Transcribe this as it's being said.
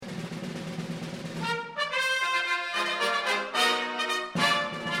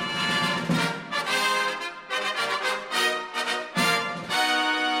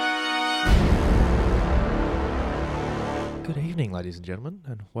ladies and gentlemen,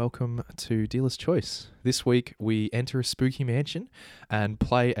 and welcome to Dealer's Choice. This week, we enter a spooky mansion and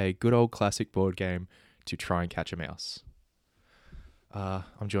play a good old classic board game to try and catch a mouse.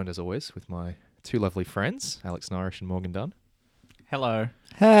 I'm joined, as always, with my two lovely friends, Alex Narish and Morgan Dunn. Hello.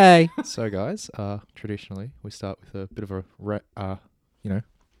 Hey. So, guys, traditionally, we start with a bit of a wrap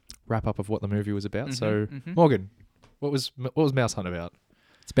up of what the movie was about. Morgan, what was Mouse Hunt about?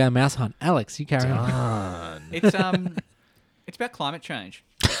 It's about Mouse Hunt. Alex, you carry on. It's about climate change.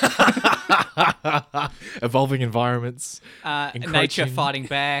 Evolving environments. Nature fighting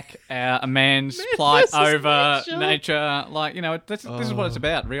back. A man's plight over nature. This is what it's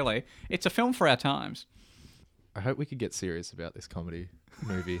about, really. It's a film for our times. I hope we could get serious about this comedy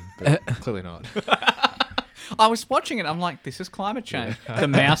movie, but clearly not. I was watching it. I'm like, this is climate change. The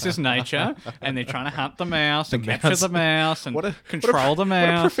mouse is nature, and they're trying to hunt the mouse and capture the mouse and control the mouse.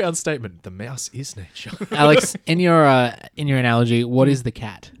 What a profound statement. The mouse is nature. Alex, in your analogy, what is the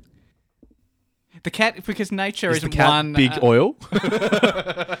cat? The cat, because nature is isn't the cat one big oil.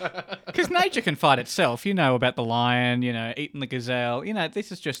 Because nature can fight itself. You know about the lion, eating the gazelle.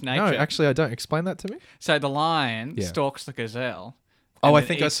 This is just nature. No, actually, I don't. Explain that to me. So the lion stalks the gazelle. Oh, I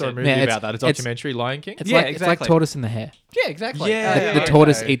think I saw a movie about that. A documentary, Lion King. It's like tortoise and the hare. Yeah, exactly. The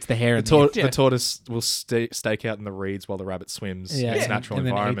tortoise eats the hare. The tortoise will stake out in the reeds while the rabbit swems in its natural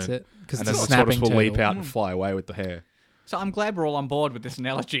environment. And then the tortoise will leap out and fly away with the hare. So I'm glad we're all on board with this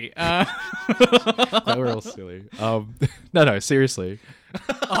analogy. We're all silly. No, seriously.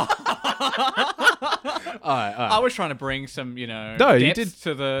 I was trying to bring some, No, you did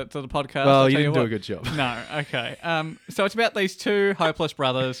to the podcast. Well, you didn't do a good job. No, okay. So it's about these two hopeless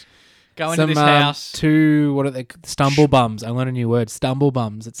brothers go into this house. Two, what are they? Stumble bums. I learned a new word. Stumble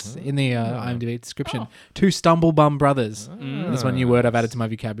bums. It's in the IMDb description. Two stumble bum brothers. That's one new word I've added to my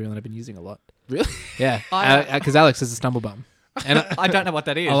vocabulary and I've been using a lot. Really? Yeah. Because Alex is a stumble bum. And I don't know what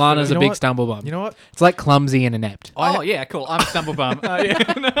that is. Alana's a big stumble bum. You know what? It's like clumsy and inept. Oh, yeah, cool. I'm a stumble bum.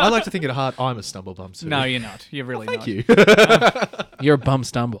 I like to think at heart I'm a stumble bum too. No, you're not. You're really not. Thank you. You're a bum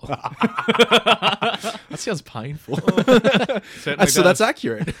stumble. That sounds painful. So that's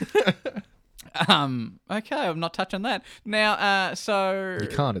accurate. Okay, I'm not touching that. Now, so... You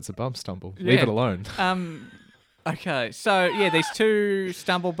can't. It's a bum stumble. Leave it alone. Okay, so, these two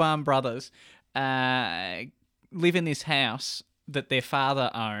stumble bum brothers live in this house that their father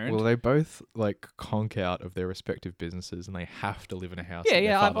owned. Well, they both conk out of their respective businesses, and they have to live in a house.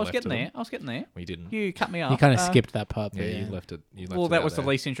 I was getting there. Well, you didn't. You cut me off. You kind of skipped that part. Yeah, you left it. That was the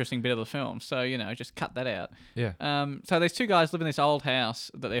least interesting bit of the film. So just cut that out. Yeah. So these two guys live in this old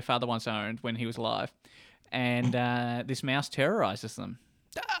house that their father once owned when he was alive, and this mouse terrorizes them.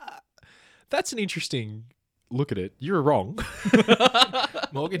 That's an interesting look at it. You were wrong.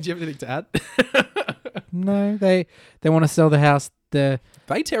 Morgan, do you have anything to add? No, they want to sell the house. They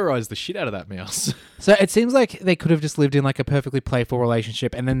terrorize the shit out of that mouse. So it seems like they could have just lived in a perfectly playful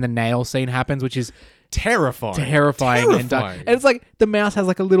relationship, and then the nail scene happens, which is terrifying. And it's like the mouse has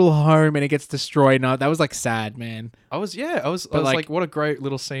a little home and it gets destroyed. No, that was sad, man. I was like, what a great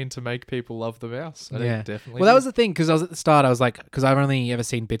little scene to make people love the mouse. I think definitely. Well, that was the thing, because I was at the start. I was like, because I've only ever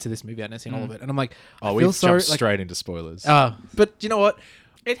seen bits of this movie. I've never seen all of it, and I'm like, we've jumped straight into spoilers. But you know what?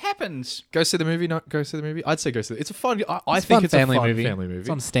 It happens. Go see the movie. Not go see the movie. I'd say go see it. It's a fun. I think think it's a family fun movie. It's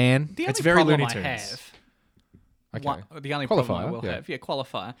on Stan. It's very Looney Looney Tunes. The only Qualifier, problem I will have,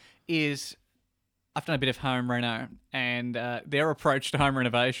 qualifier, is I've done a bit of home reno, and their approach to home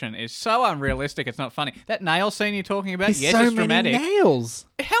renovation is so unrealistic. It's not funny. That nail scene you're talking about, There's yes, so it's many dramatic. nails.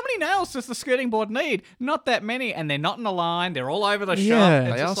 How many nails does the skirting board need? Not that many, and they're not in a line. They're all over the Yeah.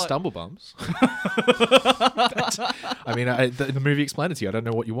 shop. They are stumble bums. The movie explained it to you. I don't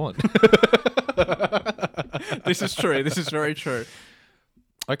know what you want. This is true. This is very true.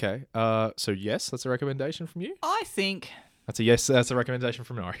 Okay. So yes, that's a recommendation from you. I think. That's a yes. That's a recommendation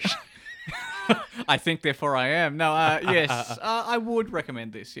from Norwich. I think, therefore I am. No, yes. I would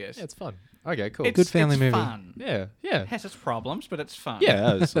recommend this, yes. Yeah, it's fun. Okay, cool. Good family movie. Fun. Yeah. It has its problems, but it's fun.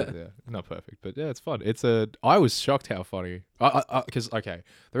 Yeah, not perfect, but yeah, it's fun. I was shocked how funny. Because the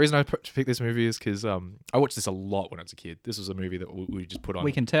reason I picked this movie is because I watched this a lot when I was a kid. This was a movie that we just put on.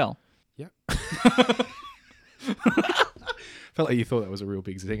 We can tell. Yeah. Felt like you thought that was a real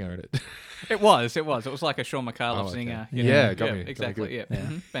big zinger in it. It was. It was like a Sean McAuliffe zinger. Yeah, got me. Exactly. Yeah.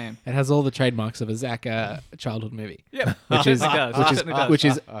 Mm-hmm. Bam. It has all the trademarks of a Zach childhood movie. Yep. Which is which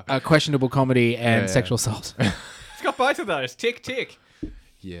is a questionable comedy and sexual assault. It's got both of those. Tick, tick.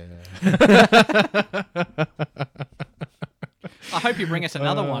 Yeah. I hope you bring us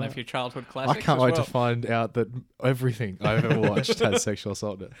another one of your childhood classics. I can't wait to find out that everything I've ever watched has sexual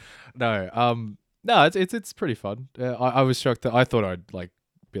assault in it. No, No, it's pretty fun. I was shocked that I thought I'd like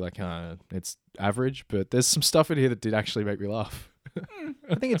be like, it's average, but there's some stuff in here that did actually make me laugh.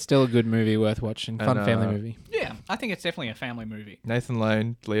 I think it's still a good movie, worth watching. Fun And, family movie. Yeah, I think it's definitely a family movie. Nathan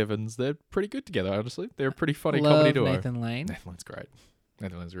Lane, Lee Evans, they're pretty good together, honestly. They're a pretty funny Love comedy duo. Nathan Lane. Nathan Lane's great.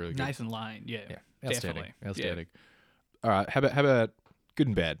 Nathan Lane's really good. Nathan Lane, yeah. Outstanding. Definitely. Outstanding. All right, how about good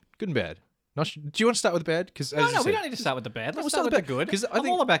and bad? Good and bad. Do you want to start with the bad? Because No, we don't need to start with the bad. Let's we'll start with the good. 'cause I I'm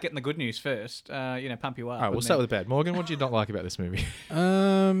think- all about getting the good news first. Pump you up. All right, we'll start with the bad. Morgan, what do you not like about this movie?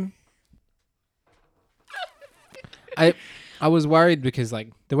 I was worried because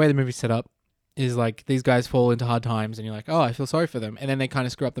like the way the movie's set up is like these guys fall into hard times and you're like, oh, I feel sorry for them, and then they kind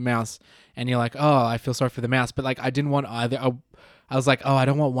of screw up the mouse and you're like, oh, I feel sorry for the mouse, but like I didn't want either. I was like, oh, I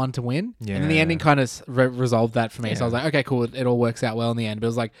don't want one to win, and then the Yeah. ending kind of resolved that for me. So I was Yeah. like, okay, cool, it all works out well in the end. But it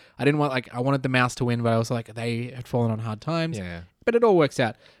was like I didn't want I wanted the mouse to win, but I was like they had fallen on hard times. Yeah. But it all works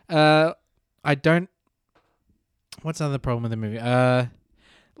out. I don't. What's another problem with the movie?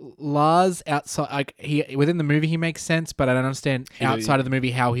 Lars outside, like he within the movie he makes sense, but I don't understand outside of the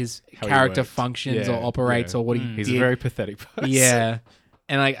movie how his How he character works. functions Yeah, or operates yeah. or what he He's did. a very pathetic person. Yeah,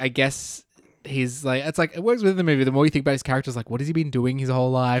 and I guess he's like it's like it works within the movie. The more you think about his character, it's like what has he been doing his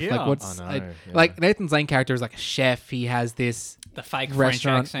whole life? Yeah. Like what's I know, yeah. like Nathan's Lane character is like a chef. He has this the fake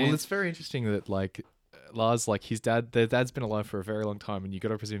Restaurant. French accent. Well, it's very interesting that like Lars, like their dad's been alive for a very long time, and you got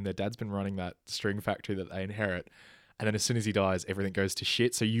to presume their dad's been running that string factory that they inherit. And then as soon as he dies, everything goes to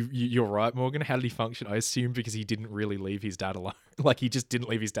shit. So you're right, Morgan. How did he function? I assume because he didn't really leave his dad alone. Like he just didn't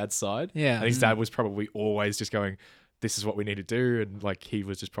leave his dad's side. Yeah. And his dad was probably always just going, "This is what we need to do," and like he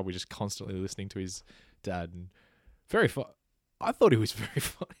was just probably just constantly listening to his dad. And very fun. I thought he was very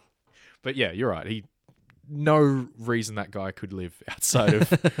funny. But yeah, you're right. No reason that guy could live outside of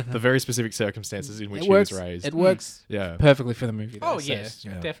the very specific circumstances in which it he works. was raised. It works Yeah. perfectly for the movie. Though, Oh so yes,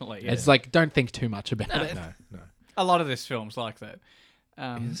 yeah. definitely. Yeah. It's like don't think too much about it. No. A lot of this film's like that.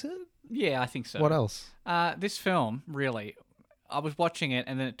 Is it? Yeah, I think so. What else? This film, really, I was watching it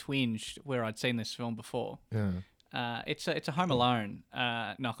and then it twinged where I'd seen this film before. Yeah. It's a Home Alone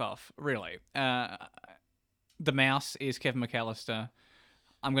knockoff, really. The mouse is Kevin McAllister.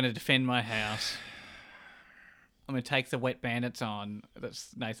 I'm going to defend my house. I'm going to take the Wet Bandits on. That's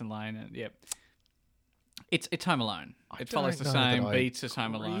Nathan Lane, and yep. It's Home Alone. It follows the same beats as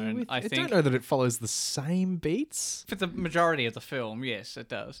Home Alone. I think don't know that it follows the same beats. for the majority of the film, yes, it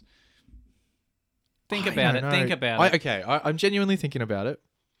does. Think I about don't it. know. Think about it. Okay, I'm genuinely thinking about it.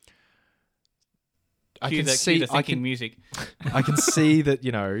 Cue the thinking music. I can see that,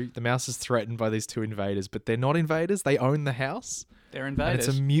 the mouse is threatened by these two invaders, but they're not invaders. They own the house. They're And invaders.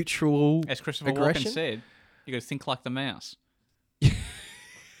 it's a mutual As Christopher aggression. Walken said, you got to think like the mouse.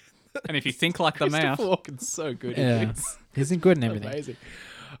 And if you think like the mouse, Christopher Walken's so good. Yeah. It's Isn't good and everything.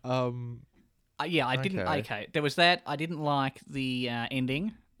 amazing. yeah, I didn't. Okay, there was that. I didn't like the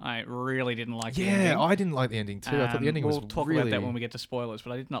ending. I really didn't like the ending. Yeah, I didn't like the ending too. I thought the ending was We'll talk really... about that when we get to spoilers,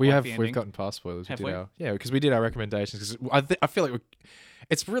 but I did not We like have the ending. we've gotten past spoilers. Have we we? did because we did our recommendations. Because I feel like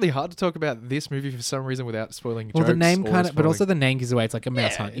it's really hard to talk about this movie for some reason without spoiling. Well, the jokes name or kind of, but also spoiling- the name gives away. It's like a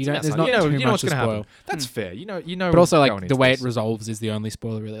mouse Yeah, hunt. it's You don't. mouse There's hunt. not you too know much what's to gonna spoil. happen. That's fair. You know. But also, going like the into way it this. resolves is the only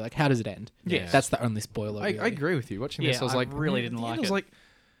spoiler. Really, like how does it end? Yes. That's the only spoiler. I really. agree with you. Watching this, Yeah, I was I like, really didn't the like end was it. like,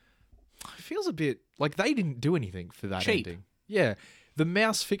 it feels a bit like they didn't do anything for that Cheap. ending. Yeah, the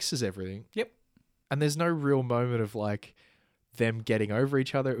mouse fixes everything. Yep. And there's no real moment of like them getting over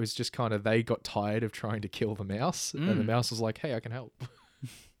each other. It was just kind of they got tired of trying to kill the mouse, and the mouse was like, "Hey, I can help."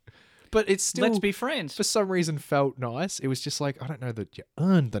 But it's still, Let's be friends. for some reason, felt nice. It was just like, I don't know that you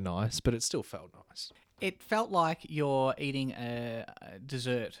earned the nice, but it still felt nice. It felt like you're eating a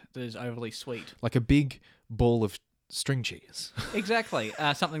dessert that is overly sweet. Like a big ball of string cheese. Exactly.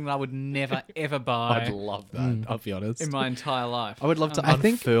 Something that I would never, ever I'd buy love that, I'll be honest. in my entire life. I would love to I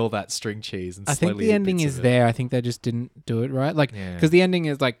think- unfurl that string cheese and I think slowly the eat ending bits is of it. there. I think they just didn't do it right. Like, Yeah. because the ending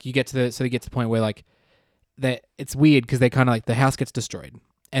is like you get to the point where like that it's weird because they kind of like the house gets destroyed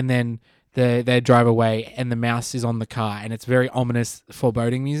and then they drive away and the mouse is on the car and it's very ominous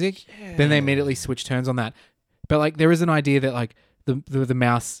foreboding music. Then they immediately switch turns on that. But like there is an idea that like the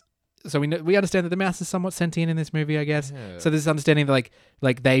mouse. So we understand that the mouse is somewhat sentient in this movie, I guess. Yeah. So there's understanding that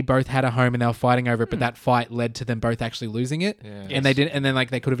like they both had a home and they were fighting over it, but that fight led to them both actually losing it. Yeah. And they didn't, and then like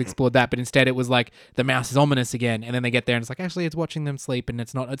they could have explored that, but instead it was like the mouse is ominous again, and then they get there and it's like actually it's watching them sleep, and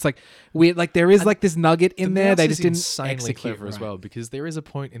it's not. It's like weird. Like there is like this nugget in The there. mouse They is just didn't insanely execute clever as right. well, because there is a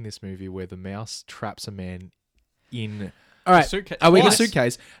point in this movie where the mouse traps a man in All right, Suitcase. are we in a gonna?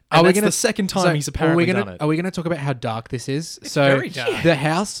 suitcase. Are And we that's gonna the second time he's apparently done it. Are we gonna talk about how dark this is? It's so very dark. the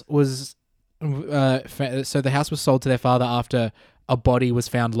house was, so the house was sold to their father after a body was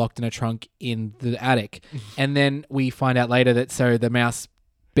found locked in a trunk in the attic. And then we find out later that so the mouse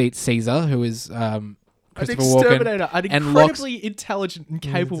beats Caesar, who is Christopher Walken, exterminator, an and incredibly intelligent and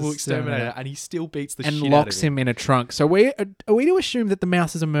capable exterminator. exterminator, and he still beats the and shit locks out of him in a trunk. So are we to assume that the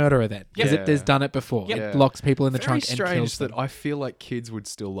mouse is a murderer then? Because Yeah. it has done it before. Yep. It Yeah. locks people in the Very trunk and strange kills them. that I feel like kids would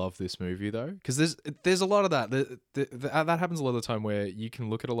still love this movie though, because there's a lot of that. That happens a lot of the time where you can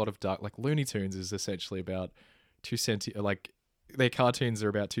look at a lot of dark, like Looney Tunes is essentially about like their cartoons are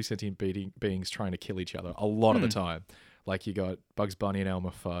about two sentient beings trying to kill each other a lot of the time. Like you got Bugs Bunny and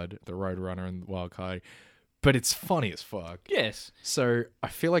Elmer Fudd, the Roadrunner and Wild Coyote, but it's funny as fuck. Yes. So I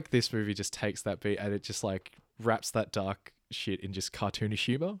feel like this movie just takes that beat and it just like wraps that dark shit in just cartoonish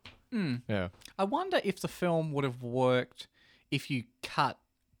humor. Yeah. I wonder if the film would have worked if you cut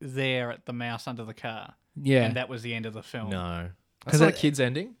there at the mouse under the car. Yeah. And that was the end of the film. No. 'Cause That's not a it- kid's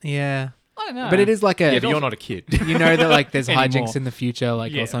ending. Yeah. I don't know. But it is like a... Yeah, but you're not a kid. you know that like there's Anymore. hijinks in the future,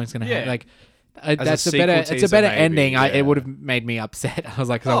 like Yeah. or something's gonna Yeah. happen. Like a that's a sequel better. It's a teaser, better maybe, ending. yeah. It would have made me upset. I was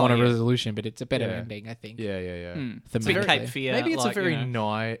like, because I Oh, want a yeah. resolution, but it's a better Yeah. ending. I think. Yeah. It's a big Thematically. Cape Fear. Maybe it's like, a very you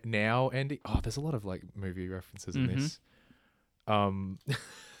know. now ending. Oh, there's a lot of like movie references in this.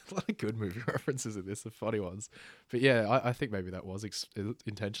 A lot of good movie references in this, the funny ones. But yeah, I think maybe that was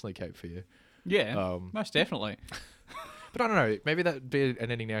intentionally Cape Fear. Yeah, most definitely. But I don't know. Maybe that'd be an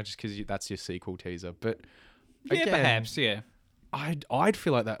ending now just because that's your sequel teaser. But Yeah, again, perhaps, yeah. I'd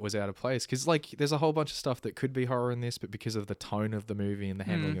feel like that was out of place because like there's a whole bunch of stuff that could be horror in this, but because of the tone of the movie and the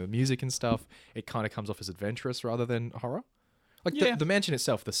handling of the music and stuff, it kind of comes off as adventurous rather than horror. Like Yeah. the mansion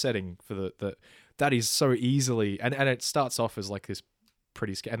itself, the setting for the that is so easily and it starts off as like this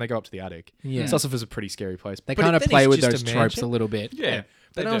pretty scary, and they go up to the attic. Yeah. It starts off as a pretty scary place. They but kind of then play it's with just those a tropes mansion. a little bit. Yeah.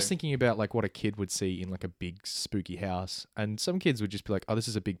 Then they I was do. thinking about like what a kid would see in like a big spooky house, and some kids would just be like, "Oh, this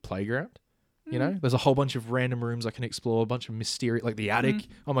is a big playground." You know, there's a whole bunch of random rooms I can explore, a bunch of mysterious, like the attic.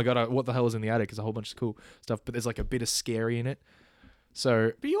 Oh my god, what the hell is in the attic? There's a whole bunch of cool stuff, but there's like a bit of scary in it.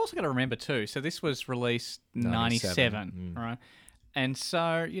 So But you also got to remember too. So this was released 97, right? And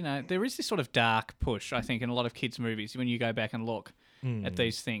so there is this sort of dark push, I think, in a lot of kids' movies when you go back and look at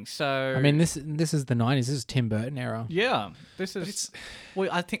these things. So I mean, this is the 90s. This is Tim Burton era. yeah, this is. Well,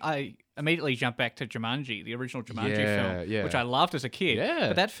 I think I immediately jumped back to Jumanji, the original Jumanji Yeah, film, yeah. which I loved as a kid. Yeah.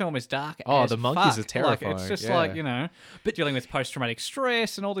 But that film is dark. Oh, as the monkeys are fuck. terrifying, Like, it's just yeah. like but dealing with post-traumatic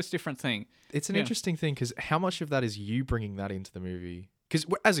stress and all this different thing. it's an Yeah. interesting thing because how much of that is you bringing that into the movie? Because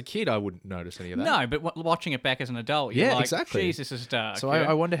as a kid, I wouldn't notice any of that. No, but watching it back as an adult, you're Yeah, like, exactly. Jesus, this is dark. So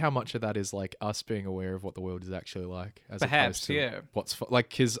I wonder how much of that is like us being aware of what the world is actually like, as Perhaps, opposed to yeah. what's like.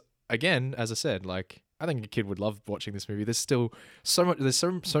 Because again, as I said, like I think a kid would love watching this movie. There's still so much. There's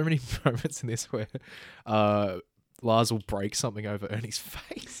so many moments in this where Lars will break something over Ernie's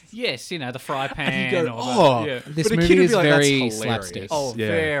face. Yes, the fry pan. And you go, or oh, yeah. This But a kid movie would is be like, "That's very hilarious." slapstick. Oh, Yeah.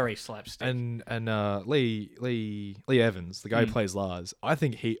 very slapstick. And Lee Evans, the guy who plays Lars, I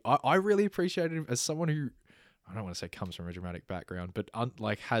think I really appreciated him as someone who I don't want to say comes from a dramatic background, but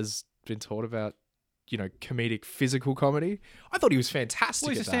like has been taught about comedic physical comedy. I thought he was fantastic.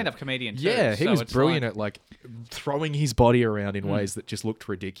 Well, he's at a that. stand-up comedian too. Yeah, he so was it's brilliant like, at like throwing his body around in ways that just looked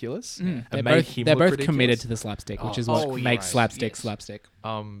ridiculous and They're made both, him they're look both committed ridiculous. to the slapstick, which Oh, is what oh, makes yes, slapstick yes. slapstick.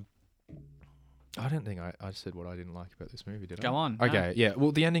 I don't think I said what I didn't like about this movie, did I? Go on, no. Okay, yeah.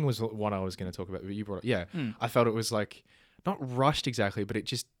 Well, the ending was one I was going to talk about, but you brought it. Yeah, I felt it was like not rushed exactly, but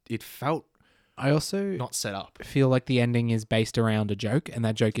it felt I also not set up. feel like the ending is based around a joke, and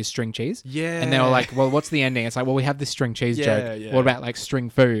that joke is string cheese. Yeah. And they were like, well, what's the ending? It's like, well, we have this string cheese Yeah, joke. yeah. What about like string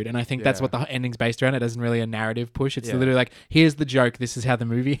food? And I think that's Yeah. what the ending's based around. It isn't really a narrative push. It's Yeah. literally like, here's the joke. This is how the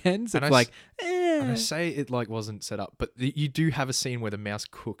movie ends. And It's I like, And I say it like wasn't set up, but you do have a scene where the mouse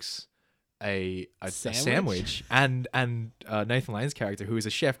cooks a sandwich, and Nathan Lane's character, who is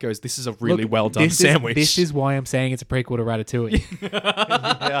a chef, goes, "This is a really look, well done this sandwich." This is why I'm saying it's a prequel to Ratatouille.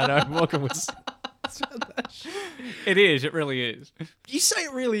 yeah, I know. Morgan was. It is. It really is. You say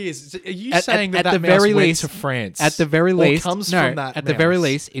it really is. Are you At- saying at that the mouse very went least- to France? At the very or least, comes no. from that At the very mouse?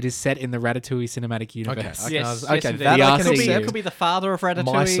 least, it is set in the Ratatouille cinematic Okay, universe. okay, Yes, okay, indeed. that I can The could be, accept. could be the father of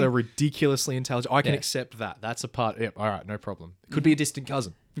Ratatouille. Mice are ridiculously intelligent. I can Yeah. accept that. That's a part. Yep. All right, no problem. Could be a distant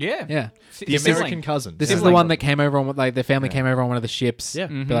cousin. Yeah. Yeah. The American cousin. This Yeah. is the one that came over on like the family Yeah. came over on one of the ships. Yeah.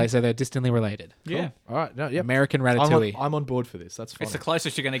 But like, so they're distantly related. Yeah. All right. No. Yep. American I'm Ratatouille. I'm on board for this. That's fine. It's the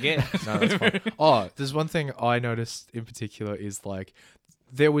closest you're going to get. No, that's fine. Oh, there's one thing I noticed in particular is like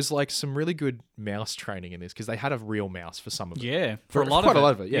there was like some really good mouse training in this because they had a real mouse for some of it. Yeah. For a lot quite of a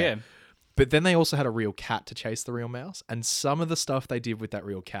lot of it, yeah. Yeah. But then they also had a real cat to chase the real mouse. And some of the stuff they did with that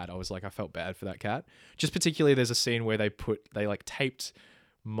real cat, I was like, I felt bad for that cat. Just particularly, there's a scene where they like taped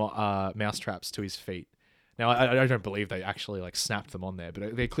mouse traps to his feet. Now, I don't believe they actually like snapped them on there,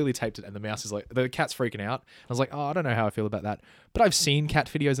 but they clearly taped it, and the mouse is like, the cat's freaking out. I was like, oh, I don't know how I feel about that. But I've seen cat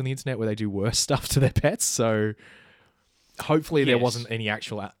videos on the internet where they do worse stuff to their pets, so hopefully there Yes. wasn't any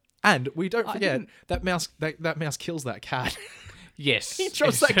actual. And we don't I forget didn't- that mouse. That mouse kills that cat. Yes. He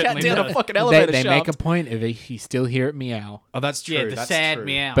drops it that cat certainly down a does. fucking They, elevator they shaft. make a point of it. You still hear it meow. Oh, that's true. Yeah, the that's sad true.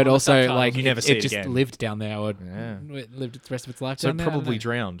 meow. But on the also, subtitles. like, You never it see it just again. lived down there, or Yeah. it lived the rest of its life So down it there. I don't probably know.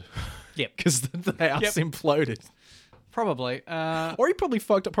 drowned Yep. because the house imploded. Probably. Or he probably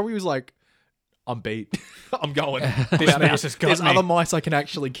fucked up. Probably was like, I'm beat. I'm going. This mouse has got There's me. other mice I can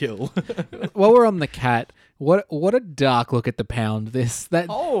actually kill. While we're on the cat, what a dark look at the pound. That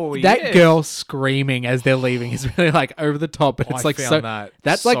yes. girl screaming as they're leaving is really like over the top, but it's I like found so that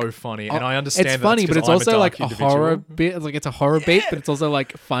that's so like funny, and I understand it's that funny, but because it's I'm also dark like a horror individual. bit. Like it's a horror beat, but it's also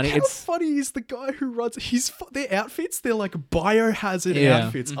like funny. How It's funny is the guy who runs? Their outfits. They're like biohazard Yeah.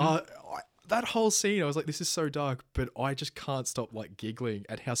 outfits. That whole scene, I was like, this is so dark, but I just can't stop like giggling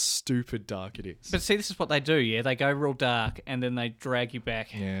at how stupid dark it is. But see, this is what they do, yeah? They go real dark and then they drag you back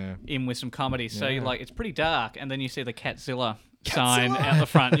Yeah. in with some comedy. So Yeah. you're like, it's pretty dark. And then you see the Catzilla sign out the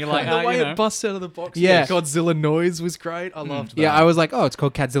front. And you're like, the way you know. it busts out of the box. Yeah. The Godzilla noise was great. I loved that. yeah. I was like, oh, it's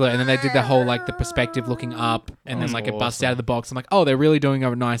called Catzilla, and then they did the whole like the perspective looking up, and then That's like it busts awesome. out of the box. I'm like, oh, they're really doing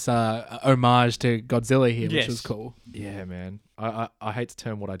a nice homage to Godzilla here, Yes. which was cool. Yeah, man. I hate to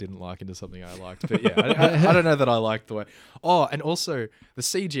turn what I didn't like into something I liked, but yeah, I don't know that I liked the way. Oh, and also the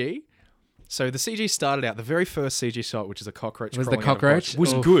CG. So the CG started out, the very first CG shot, which is a cockroach. Was the crawling out of a cockroach? box,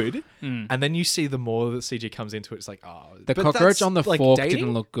 was Oof. good, Mm. and then you see the more that CG comes into it, it's like, oh, The but cockroach that's, on the like, fork dating?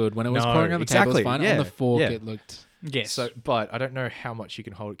 didn't look good when it was No, pouring on the table. It exactly, was fine. yeah, On the fork, yeah. it looked. Yes. So, but I don't know how much you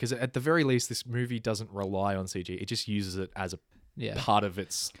can hold it because at the very least, this movie doesn't rely on CG. It just uses it as a Yeah. part of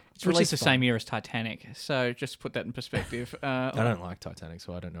its. it's released the same year as Titanic. So just put that in perspective. I don't like Titanic,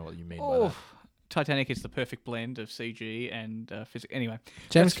 so I don't know what you mean by Oh, that. Titanic is the perfect blend of CG and physics. Anyway,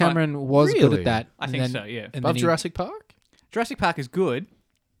 James that's fine. Cameron was good Really? at that. I and think then- so, yeah. and Above then he- Jurassic Park? Jurassic Park is good,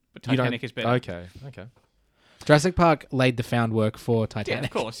 but You don't- Titanic is better. Okay. Jurassic Park laid the found work for Yeah,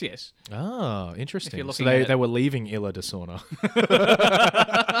 Titanic. of course, yes. Oh, interesting. So looking they, at- they were leaving Illa de Sauna.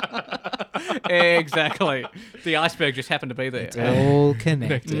 Exactly. The iceberg just happened to be there. It's all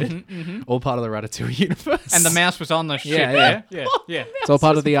connected. All part of the Ratatouille universe. And the mouse was on the ship. Yeah, Yeah. It's all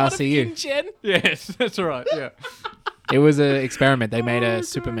part of the RCU. Yes, that's right. Yeah. It was an experiment. They made a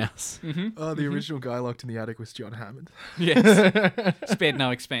super mouse. Oh, the original guy locked in the attic was John Hammond. Yes. Spared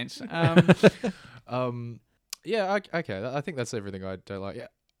no expense. Yeah, okay. I think that's everything I don't like. Yeah,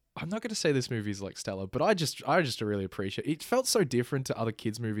 I'm not going to say this movie's like stellar, but I just really appreciate it. It felt so different to other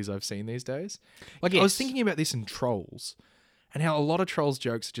kids' movies I've seen these days. Like, I was Yes. thinking about this in Trolls and how a lot of Trolls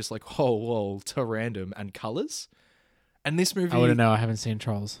jokes are just like, oh, whoa, to random and colours. And this movie... I wouldn't know. I haven't seen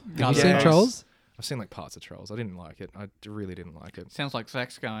Trolls. No, Have you yeah. seen Trolls? I've seen like parts of Trolls. I didn't like it. I really didn't like it. Sounds like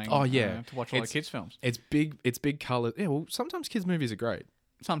Zach's going Oh, yeah. to watch a lot of It's- kids' films. It's big colours. Yeah, well, sometimes kids' movies are great.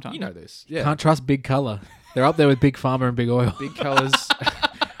 Sometimes. You know this. Yeah. Can't trust Big Color. They're up there with Big Pharma and Big Oil. Big colours.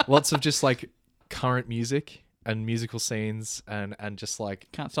 Lots of just like current music and musical scenes and just like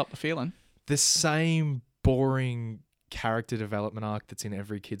Can't stop the feeling. the same boring character development arc that's in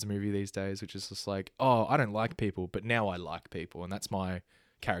every kids movie these days, which is just like, oh, I don't like people, but now I like people, and that's my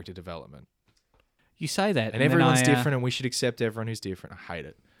character development. You say that. And then everyone's I, different, and we should accept everyone who's different. I hate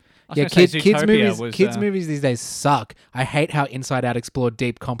it. I was Yeah, gonna say kids Zootopia movies. was, Kids movies these days suck. I hate how Inside Out explored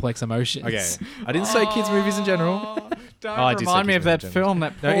deep, complex emotions. Okay, I didn't say kids movies in general. Don't Oh, I did say remind me kids of that movies in general. film.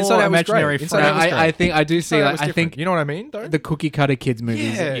 That No, poor Inside Out was imaginary great. Inside friend. Out was great. I think I do see. That Like, was I different. think You know what I mean, though. the cookie cutter kids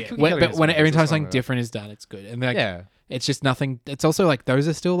movies. Yeah, Yeah. cookie When, cutter but when kids every movies, time that's something fine. different is done, it's good. And like, Yeah. it's just nothing. It's also like those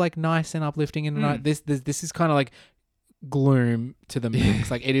are still like nice and uplifting and like, this is kind of like gloom to the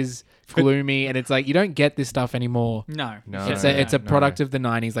mix. Like it is gloomy and it's like you don't get this stuff anymore. No. No. It's certainly a it's a don't. product of the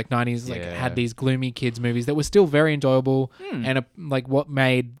 90s. Like 90s like Yeah. had these gloomy kids movies that were still very enjoyable and like what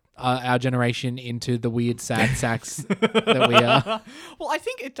made our generation into the weird sad sacks that we are. Well, I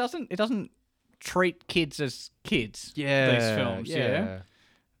think it doesn't treat kids as kids. Yeah, These films. Yeah.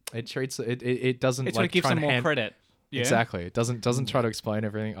 It treats it doesn't It sort like of gives try them and more hand- credit. Yeah. Exactly. It doesn't try to explain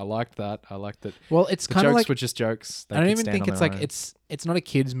everything. I liked that. I liked that. Well, it's The kind of jokes like were just jokes. They I don't could even stand think on it's their like own. it's not a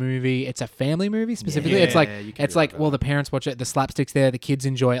kids movie. It's a family movie specifically. Yeah, it's like you can it's do like that well better. the parents watch it, the slapsticks there, the kids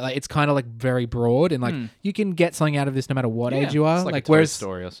enjoy it. Like it's kind of like very broad and like you can get something out of this no matter what age you are. It's like, a Toy whereas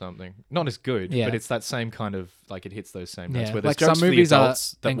Story or something. Not as good, Yeah. but it's that same kind of like it hits those same notes. yeah, Where there's like jokes some for the movies are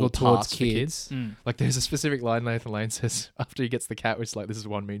adults that will angled towards pass for kids. kids. Like there's a specific line Nathan Lane says after he gets the cat, which is like, "This is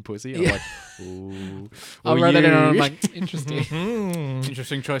one mean pussy." And I'm like, "Ooh." I'll Well, write that in and I'm you- like interesting. Hmm.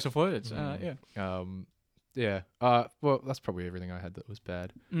 Interesting choice of words. Yeah. Yeah. Well, that's probably everything I had that was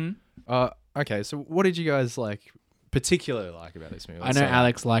bad. Mm. Okay. So, what did you guys particularly like about this movie? I know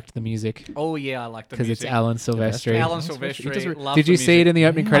Alex liked the music Oh yeah, I like the because music. it's Alan Silvestri. Alan He does Silvestri. re- Loves Did you the see it in music. the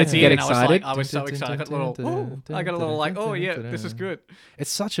opening credits I and did, get and excited? I was so excited. I got a little. I got a little like, oh yeah, this is good. It's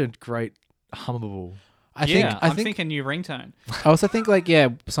such a great hummable. I I'm think thinking new ringtone. I also think like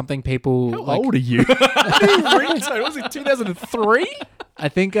something people How like, old are you? Ringtone was it 2003? I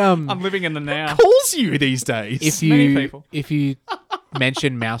think I'm living in the now. Calls you these days. if many you people. if you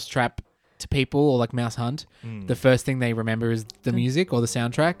mention Mousetrap to people or like Mouse Hunt, the first thing they remember is the music or the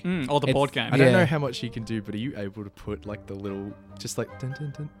soundtrack. Or the It's- board game. I don't Yeah. know how much you can do, but are you able to put like the little, just like dun,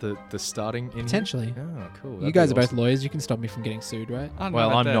 dun, dun, the starting in here? Potentially. Oh, cool. You That'd guys be are both awesome. lawyers. You can stop me from getting sued, right? I don't know Well,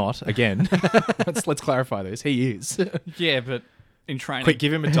 about I'm that. not. Again, let's clarify this. He is. Yeah, but in training. Quick,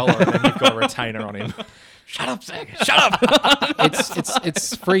 give him $1 and then you've got a retainer on him. Shut up, Zach. Shut up.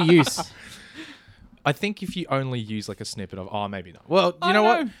 It's free use. I think if you only use like a snippet of, maybe not. Well, you I know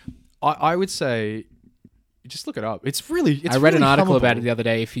don't what? I would say, just look it up. It's I read an really article about it hummable. the other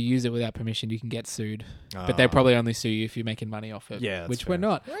day. If you use it without permission, you can get sued. But they probably only sue you if you're making money off it. Yeah, that's which fair. we're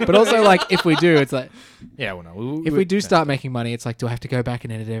not. But also, like, if we do, it's like Yeah, well, no. if we do start making money, it's like, do I have to go back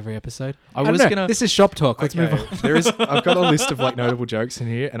and edit every episode? I don't was know. gonna- This is shop talk. Let's move on. I've got a list of like notable jokes in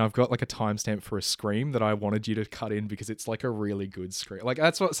here, and I've got like a timestamp for a scream that I wanted you to cut in because it's like a really good scream. Like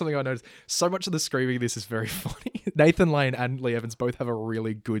that's something I noticed. So much of the screaming in this is very funny. Nathan Lane and Lee Evans both have a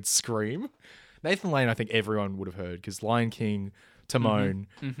really good scream. Nathan Lane, I think everyone would have heard because Lion King, Timon.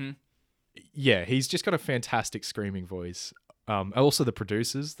 Mm-hmm. Yeah, he's just got a fantastic screaming voice. Also the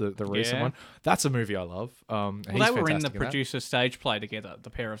producers, the recent Yeah. one. That's a movie I love. And Well, he's they were in the fantastic that. producer stage play together,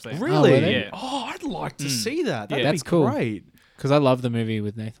 the pair of them. Really? Oh, were they? Yeah. Oh, I'd like to see that. That'd That's be cool. great. Because I love the movie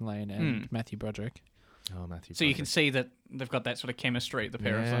with Nathan Lane and Matthew Broderick. Oh, Matthew. So you can see that they've got that sort of chemistry, the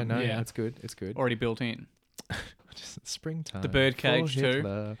pair of Yeah, them. no, yeah. it's good. It's good. Already built in. Just springtime. The birdcage for too.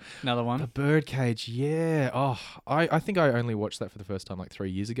 Hitler. Another The one. birdcage, yeah. Oh, I think I only watched that for the first time like 3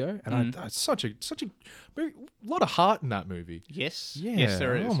 years ago, and it's such a lot of heart in that movie. Yes. Yeah. Yes,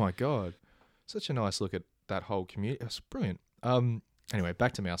 there is. Oh my god, such a nice look at that whole community. It's brilliant. Anyway,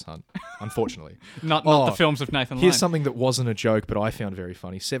 back to Mouse Hunt. Unfortunately, Not Oh, the films of Nathan Lane. here's something that wasn't a joke, but I found very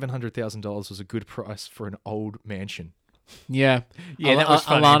funny. $700,000 was a good price for an old mansion. Yeah. Yeah, that was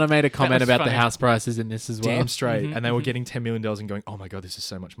funny. Alana made a comment was about the funny. house prices in this as well. Damn straight. And they were getting $10 million and going, oh my god, this is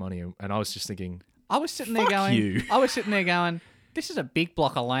so much money. And I was just thinking, I was sitting there Fuck going. you. I was sitting there going. This is a big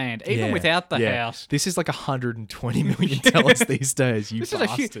block of land, even yeah, without the yeah. house. This is like $120 million these days. You This is a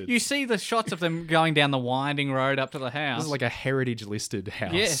bastards. huge. You see the shots of them going down the winding road up to the house. This is like a heritage listed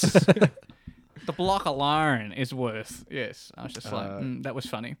house. yes. The block alone is worth. Yes, I was just like, that was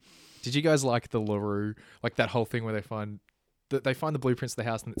funny. Did you guys like the LaRue, like that whole thing where they find the blueprints of the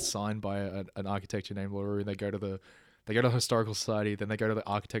house and it's signed by an architect named LaRue, and they go to the historical society, then they go to the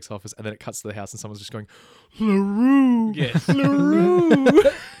architect's office, and then it cuts to the house and someone's just going, LaRue, Yes. LaRue.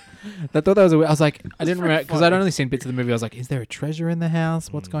 I thought that was. I was like, I didn't remember because I'd funny. only seen bits of the movie. I was like, is there a treasure in the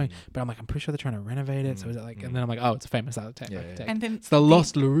house? What's going? But I'm like, I'm pretty sure they're trying to renovate it. So is it like? And then I'm like, oh, it's a famous architect. Yeah. And then It's the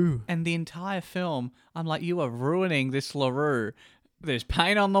Lost LaRue. And the entire film, I'm like, you are ruining this LaRue. There's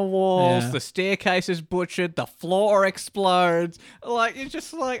paint on the walls. Yeah. The staircase is butchered. The floor explodes. Like, you're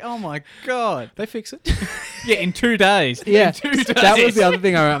just like, oh my god. They fix it. Yeah, in 2 days. Yeah, In 2 days. that was the other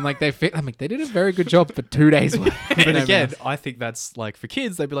thing. I'm like, they did a very good job for 2 days. But again, I think that's like for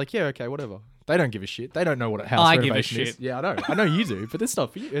kids, they'd be like, yeah, okay, whatever. They don't give a shit. They don't know what a house I give a renovation is. shit. Yeah, I know. I know you do, but it's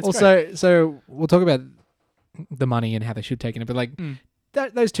not for you. It's great. also, so we'll talk about the money and how they should have taken it, but like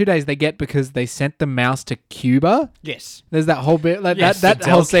those 2 days they get because they sent the mouse to Cuba. Yes. There's that whole bit, like Yes, that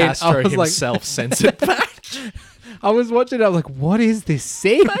Fidel whole scene. Castro I was like, himself sends it back. I was watching it. I was like, what is this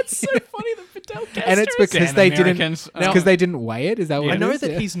scene? That's so funny that Fidel Castro. And it's because Damn they didn't. Americans. It's because they didn't weigh it. Is that what Yeah. I it know is?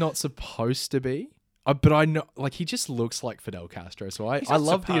 that Yeah. he's not supposed to be, but I know, like, he just looks like Fidel Castro. So I not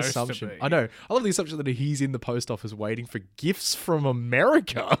love the supposed to assumption. be. I know. I love the assumption that he's in the post office waiting for gifts from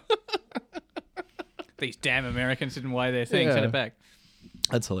America. These damn Americans didn't weigh their thing. Send Yeah. it back.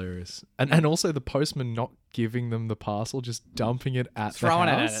 That's hilarious. And also the postman not giving them the parcel, just dumping it at Throwing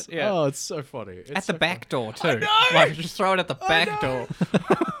the it at house. it, yeah. Oh, it's so funny. It's At so the back door, too. I know! Like, just throw it at the back door.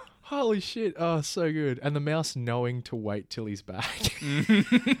 Holy shit. Oh, so good. And the mouse knowing to wait till he's back.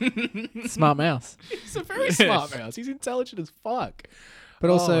 Smart mouse. He's a very smart mouse. He's intelligent as fuck. But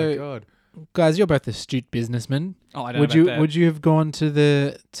Oh also, my God. guys, you're both astute businessmen. Oh, I don't Would know you about that. would you have gone to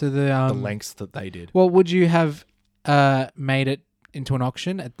the The lengths that they did. Well, would you have made it into an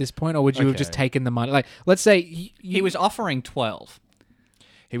auction at this point, or would you have just Okay. taken the money? Like, let's say He was offering 12.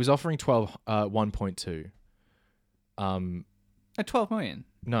 He was offering 1.2. At 12 million.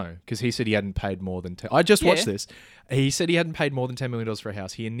 No, because he said he hadn't paid more than 10. I just watched Yeah. this. He said he hadn't paid more than $10 million for a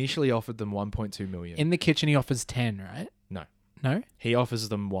house. He initially offered them $1.2 million. In the kitchen, he offers 10, right? No. No? He offers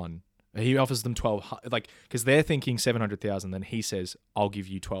them 1. He offers them 12, like, because they're thinking 700,000. Then he says, "I'll give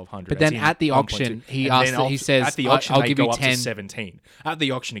you 1,200." But then at the auction, he says, "At the auction, I'll they give go you up 10. to 17." At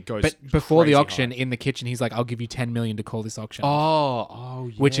the auction, it goes. But before the crazy auction, high. in the kitchen, he's like, I'll give you 10 million to call this auction. Oh,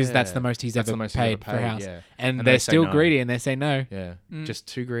 yeah. Which is, that's the most he's That's ever the most he's paid ever for a house. yeah. And they they're say still no. greedy and they say no. Yeah, just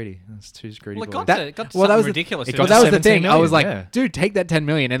too greedy. That's too greedy. Well, it boys. got to, got to well, that something was the- ridiculous. it didn't got Well, to that was the 17 thing. I was like, million, yeah. dude, take that 10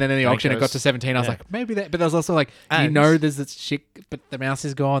 million. And then in the And it auction, it got goes- to 17. I was yeah. like, maybe that. But there was also like, you And- know, there's this shit, but the mouse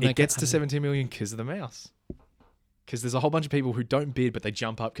is gone. It gets to 17 million because of the mouse. Because there's a whole bunch of people who don't bid, but they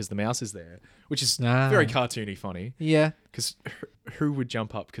jump up because the mouse is there, which is Ah. very cartoony funny. Yeah. Because who would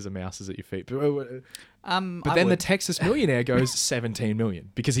jump up because a mouse is at your feet? But I then the would. Texas millionaire goes 17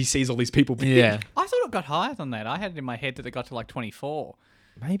 million because he sees all these people bid. Yeah. I thought it got higher than that. I had it in my head that it got to like 24.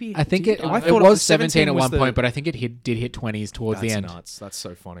 Maybe. I think did- it I thought was 17 at was one the- point, but I think it did hit 20s towards that's the end. nuts. That's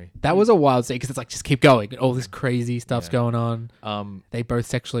so funny. That was a wild scene because it's like, just keep going. All this crazy stuff's Yeah. going on. They They both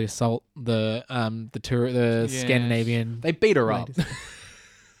sexually assault the Yes. Scandinavian. beat her up. ladies.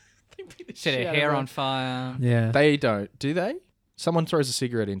 Set her hair on fire. Yeah. They don't, do they? Someone throws a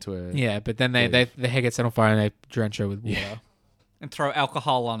cigarette into her. Yeah, but then Yeah. the hair gets set on fire and they drench her with water. Yeah. And throw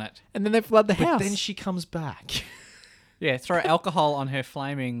alcohol on it. And then they flood the But house. then she comes back. Yeah, throw alcohol on her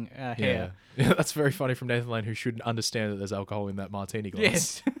flaming hair. Yeah, that's very funny from Nathan Lane, who shouldn't understand that there's alcohol in that martini glass.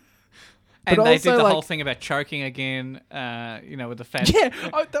 Yes. But And they also, did the like- whole thing about choking again, with the fat. Yeah,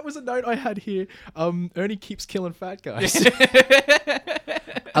 that was a note I had here. Ernie keeps killing fat guys.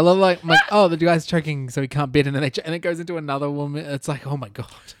 I love like, oh, the guy's choking so he can't bid, and then and it goes into another woman. It's like, oh my god.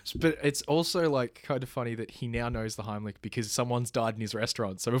 But it's also like kind of funny that he now knows the Heimlich because someone's died in his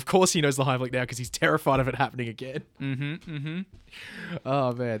restaurant. So of course he knows the Heimlich now because he's terrified of it happening again.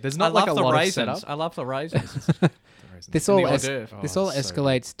 Oh man, there's I not love like a the lot raisins. of setup. I love the raisins. This And all the hors d'oeuvre. this all so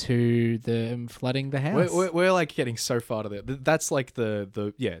escalates to them flooding the house. We're like getting so far to that. That's like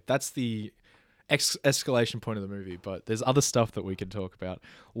that's the escalation point of the movie. But there's other stuff that we can talk about.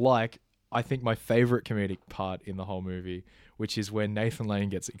 Like I think my favorite comedic part in the whole movie, which is when Nathan Lane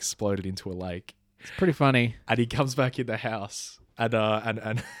gets exploded into a lake, It's pretty funny. and he comes back in the house, and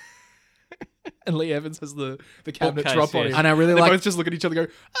and Lee Evans has the cabinet Bookcase, drop on yes. him. And I really they like both just look at each other, and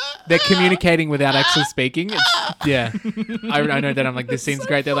go, they're communicating without actually speaking. It's, yeah, I know that. I'm like, this scene's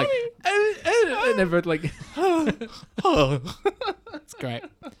great. They're like, and they're both like, oh, it's great.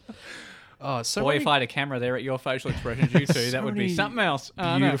 oh, so Boy, many if I had a camera there at your facial expressions, you two, So that would be many something else.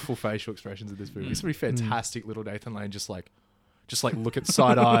 Oh, no. beautiful facial expressions in this movie. So many fantastic little Nathan Lane just like look at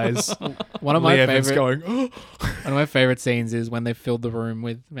side eyes. One of my Lee Evans favorite going, one of my favorite scenes is when they filled the room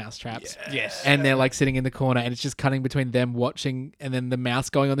with mouse traps. Yes. And they're like sitting in the corner, and it's just cutting between them watching, and then the mouse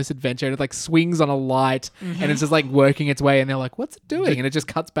going on this adventure, and it like swings on a light, and it's just like working its way, and they're like, "What's it doing?" And it just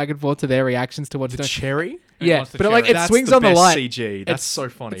cuts back and forth to their reactions to what's the doing. cherry. Yeah, wants the but like cherry? it That's swings the on the best light. CG. That's so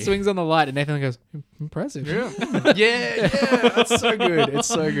funny. It swings on the light, and Nathan goes, "Impressive." yeah, that's so good. It's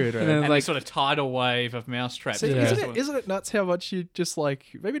so good. And Right? then And like, this sort of tidal wave of mousetraps. So Yeah. isn't it nuts how much you just like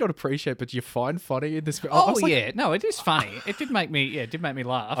maybe not appreciate, but you find funny in this? I Oh was like, yeah, no, it is funny. It did make me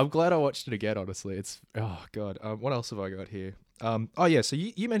laugh. I'm glad I watched it again. Honestly, it's god. What else have I got here? Oh yeah, so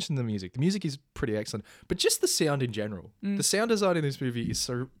you mentioned the music. The music is pretty excellent, but just the sound in general. The sound design in this movie is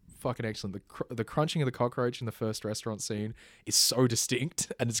so fucking excellent. The crunching of the cockroach in the first restaurant scene is so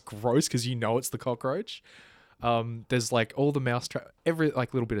distinct, and it's gross because you know it's the cockroach. There's like all the mousetrap, every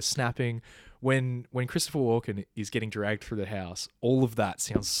like little bit of snapping. When Christopher Walken is getting dragged through the house, all of that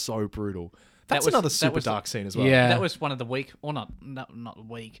sounds so brutal. That's was- another that super was- dark scene as well. Yeah. That was one of the weak, or not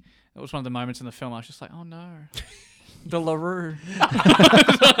weak. That was one of the moments in the film I was just like, oh no, the LaRue.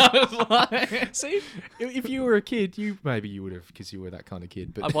 See, if you were a kid, maybe you would have because you were that kind of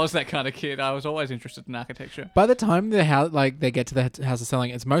kid. I But was that kind of kid. I was always interested in architecture. by the time the house, like they get to the house of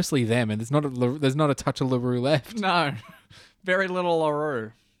selling, it's mostly them, and there's not a touch of LaRue left. No, very little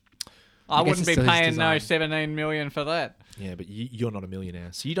LaRue. I guess wouldn't it's be still his paying no design. 17 million for that. yeah, but you're not a millionaire,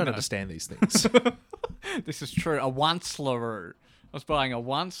 so you don't No. understand these things. This is true. A once LaRue. I was buying a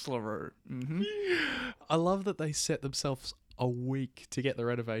once LaRue. I love that they set themselves a week to get the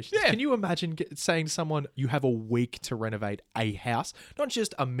renovations. Yeah. Can you imagine saying to someone, you have a week to renovate a house? Not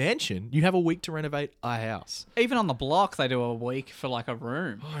just a mansion, you have a week to renovate a house. Even on the block, they do a week for like a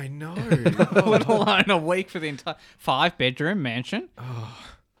room. I know. Let alone a week for the entire 5-bedroom mansion.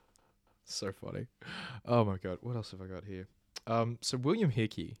 So funny. Oh my god, what else have I got here? So William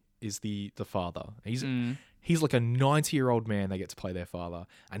Hickey is the father. He's like a 90-year-old man. They get to play their father,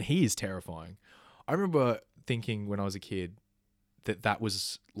 and he is terrifying. I remember thinking when I was a kid, that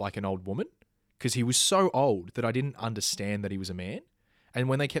was like an old woman, because he was so old that I didn't understand that he was a man. And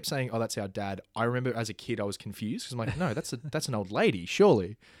when they kept saying, "Oh, that's our dad," I remember as a kid I was confused because I'm like, "No, that's an old lady,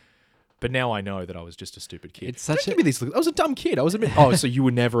 surely." But now I know that I was just a stupid kid. It's such Don't give me these. I was a dumb kid. I was a bit. Oh, so you were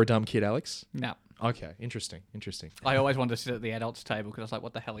never a dumb kid, Alex? No. Okay, interesting. I always wanted to sit at the adults' table because I was like,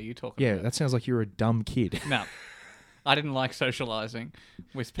 what the hell are you talking Yeah, about? that sounds like you're a dumb kid. No. I didn't like socializing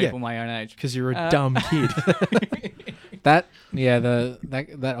with people my own age. Because you're a dumb kid. That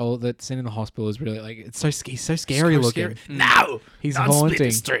that old that scene in the hospital is really like it's he's so scary So looking. scary. No, He's don't split the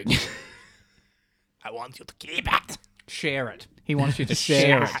haunting. string. I want you to keep it. Share it. He wants you to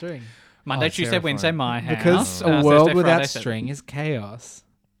share it. String. Monday, Oh, Tuesday, terrifying. Wednesday, my house. Because a Thursday, world without Friday, Saturday. string is chaos.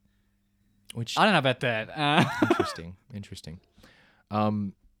 Which I don't know about that. interesting.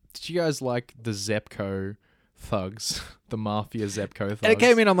 Did you guys like the Zepco thugs, the mafia Zepco thugs? And it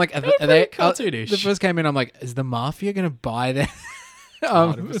came in. I'm like, are They're they cartoonish. the first came in. I'm like, is the mafia gonna buy their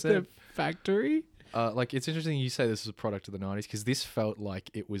 100%. their factory? Like, it's interesting you say this was a product of the 90s because this felt like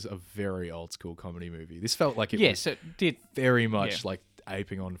it was a very old school comedy movie. This felt like it yes, was it did. very much like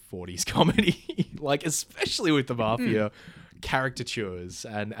aping on 40s comedy, like especially with the mafia caricatures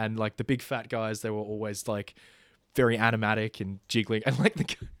and like the big fat guys. They were always like very animatic and jiggling, and like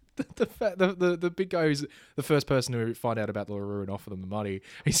the big guy who's the first person to find out about the LaRue and offer them the money.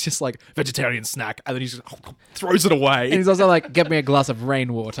 He's just like vegetarian snack, and then he just throws it away. And he's also like, get me a glass of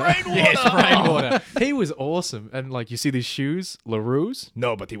rainwater. Yes, rainwater. He was awesome, and like you see these shoes, LaRue's.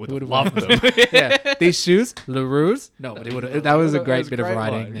 No, but he would have loved them. Yeah, these shoes, LaRue's. No, but it would. That was a great bit of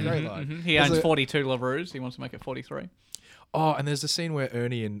writing. Line, there. great line. He owns 42 LaRue's. He wants to make it 43. Oh, and there's a scene where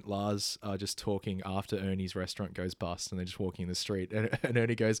Ernie and Lars are just talking after Ernie's restaurant goes bust, and they're just walking in the street, and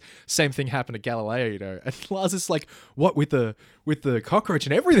Ernie goes, "Same thing happened to Galileo, you know." And Lars is like, "What with the cockroach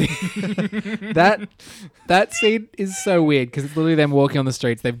and everything?" That scene is so weird because it's literally them walking on the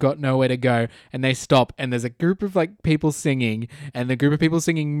streets. They've got nowhere to go, and they stop, and there's a group of like people singing, and the group of people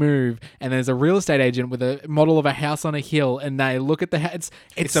singing move, and there's a real estate agent with a model of a house on a hill, and they look at the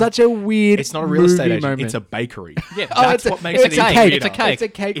it's such a weird. It's not a real estate movie agent; moment. it's a bakery. Yeah, That's what makes it's it a even cake. weirder. It's a cake. It's a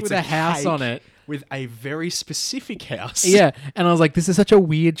cake It's with a a house cake on it. with a very specific house. Yeah, and I was like, this is such a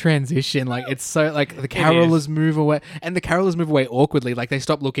weird transition. Like, it's so like the carolers move away, and the carolers move away awkwardly. Like, they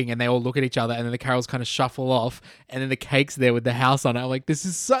stop looking, and they all look at each other, and then the carols kind of shuffle off, and then the cake's there with the house on it. I'm like, this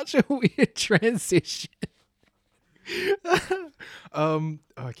is such a weird transition.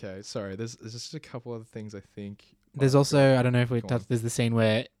 Okay, sorry. There's just a couple other things I think. There's also, I don't know if we touched. There's the scene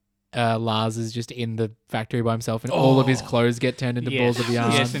where Lars is just in the factory by himself, and all of his clothes get turned into balls of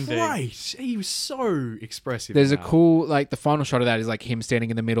yarn. Yes, indeed. Right. He was so expressive. There's a in that. cool, like, the final shot of that is like him standing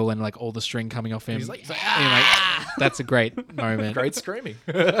in the middle and like all the string coming off him. He's like, And, that's a great moment. great screaming.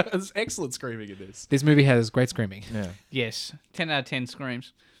 There's excellent screaming in this. This movie has great screaming. Yeah. Yes, 10 out of 10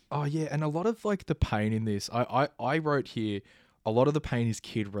 screams. Oh yeah, and a lot of like the pain in this. I wrote here, a lot of the pain is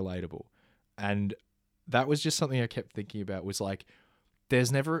kid relatable, and that was just something I kept thinking about. Was like,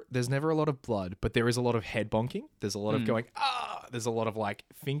 there's never a lot of blood, but there is a lot of head bonking. There's a lot of going There's a lot of like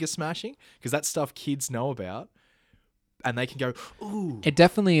finger smashing because that's stuff kids know about, and they can go ooh. It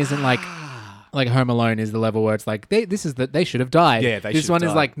definitely isn't like Home Alone is the level where it's like they should have died. Yeah, they this should one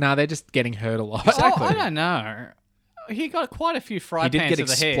have is died. like, nah, they're just getting hurt a lot. Exactly. Oh, I don't know. He got quite a few fry He did pans get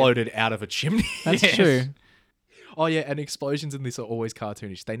to the head. exploded out of a chimney. That's Yes. true. Oh yeah, and explosions in this are always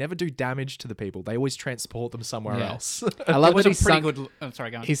cartoonish. They never do damage to the people. They always transport them somewhere Yeah. else. I love It was that a he pretty sunk. good. Oh,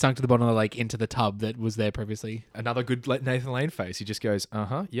 sorry, go on. He sunk to the bottom of the lake into the tub that was there previously. Another good Nathan Lane face. He just goes,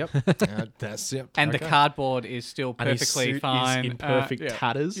 yep, that's it. And the okay." cardboard is still And his perfectly suit fine. is in perfect Yeah.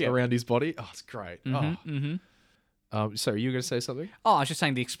 tatters Yeah. around his body. Oh, it's great. Mm-hmm. So you were going to say something? Oh, I was just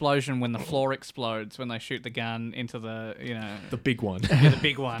saying the explosion when the floor explodes when they shoot the gun into the The big one. the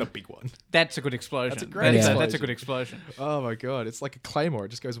big one. The big one. That's a good explosion. That's a great That's explosion. a good explosion. Oh my god, it's like a claymore. It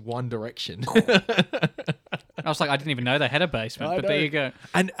just goes one direction. I was like, I didn't even know they had a basement, I but there know. you go.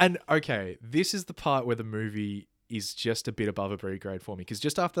 And okay, this is the part where the movie is just a bit above a B grade for me because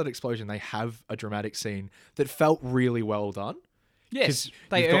just after that explosion, they have a dramatic scene that felt really well done. Yes,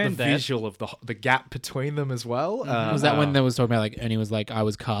 they you've got earned the that. visual of the gap between them as well. Was that when there was talking about like Ernie was like, I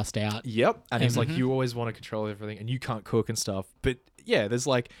was cast out? Yep. And he's like, you always want to control everything and you can't cook and stuff. But yeah, there's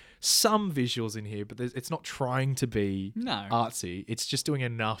like some visuals in here, but it's not trying to be No. artsy. It's just doing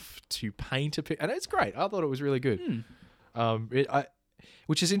enough to paint a picture. And it's great. I thought it was really good.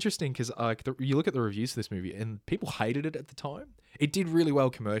 Which is interesting because you look at the reviews for this movie and people hated it at the time. It did really well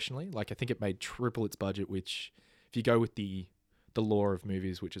commercially. Like I think it made triple its budget, which if you go with the law of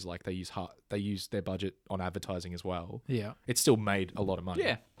movies, which is like they use their budget on advertising as well. Yeah. It still made a lot of money.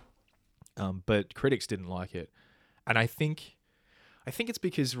 Yeah. But critics didn't like it. And I think I think it's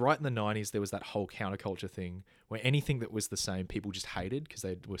because right in the 90s there was that whole counterculture thing where anything that was the same people just hated because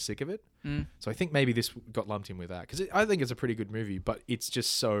they were sick of it. So I think maybe this got lumped in with that because I think it's a pretty good movie, but it's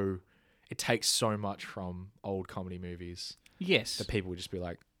just so it takes so much from old comedy movies Yes. that people would just be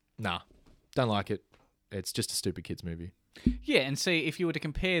like, nah, don't like it. It's just a stupid kids movie. Yeah, and see, if you were to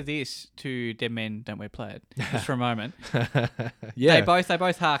compare this to Dead Men Don't Wear Plaid, just for a moment, Yeah, they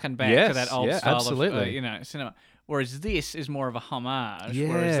both harken back to Yes, that old yeah, style absolutely. of cinema. Whereas this is more of a homage, yeah.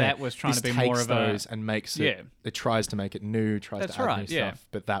 whereas that was trying This to be takes more of those a and makes it. Yeah. It tries to make it new, tries That's to add right, new yeah. stuff,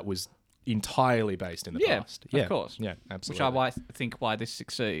 but that was entirely based in the Yeah, past. of course. Yeah, which absolutely. I think why this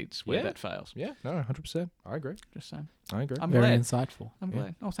succeeds, where Yeah. that fails. Yeah, no, 100%. I agree. Just saying. I agree. I'm Very glad. insightful. I'm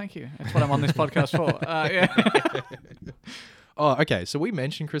glad. Oh, thank you. That's what I'm on this podcast for. Yeah. Oh, okay. So we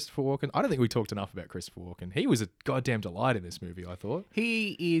mentioned Christopher Walken. I don't think we talked enough about Christopher Walken. He was a goddamn delight in this movie, I thought.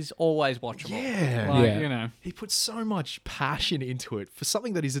 He is always watchable. Yeah. Like, Yeah. you know. He put so much passion into it. For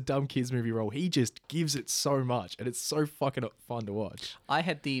something that is a dumb kids movie role, he just gives it so much, and it's so fucking fun to watch. I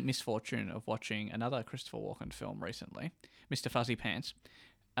had the misfortune of watching another Christopher Walken film recently, Mr. Fuzzy Pants.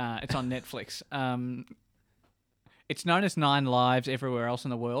 It's on Netflix. It's known as Nine Lives everywhere else in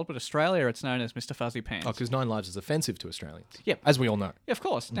the world, but Australia, it's known as Mr. Fuzzy Pants. Oh, because Nine Lives is offensive to Australians. Yep. As we all know. Yeah, of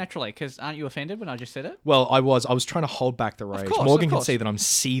course, naturally, because aren't you offended when I just said it? Well, I was trying to hold back the rage. course, Morgan of can course. see that I'm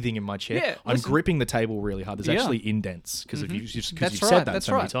seething in my chair. Yeah, I'm listen. gripping the table really hard. There's Yeah. actually indents because of you, just because That's you've right, said that that's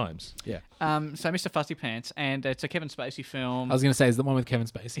so many right. times. Yeah. So Mr. Fuzzy Pants, and it's a Kevin Spacey film. I was going to say, is the one with Kevin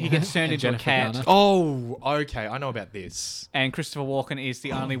Spacey? He gets turned And into a Jennifer cat. Garner. Oh, okay. I know about this. And Christopher Walken is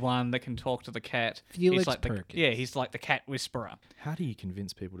the only one that can talk to the cat. Felix he's like Perkins. he's like the cat whisperer. How do you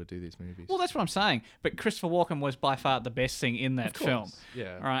convince people to do these movies? Well, that's what I'm saying. But Christopher Walken was by far the best thing in that film.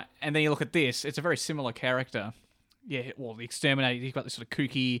 Yeah. All right, and then you look at this; it's a very similar character. Yeah, well, the Exterminator, he's got this sort of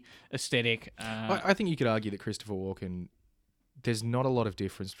kooky aesthetic. I think you could argue that Christopher Walken, there's not a lot of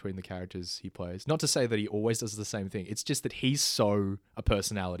difference between the characters he plays. Not to say that he always does the same thing. It's just that he's so a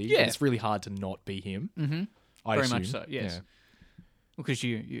personality. Yeah. that It's really hard to not be him. Mhm. I Very assume. much so, yes. Because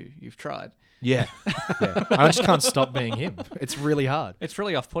you've tried. Yeah. Yeah. I just can't stop being him. It's really hard. It's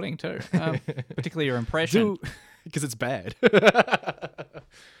really off-putting too, particularly your impression. Because it's bad.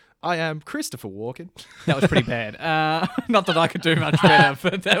 I am Christopher Walken. That was pretty bad. Not that I could do much better,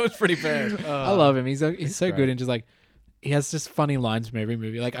 but that was pretty bad. I love him. He's so great. good and just like he has just funny lines from every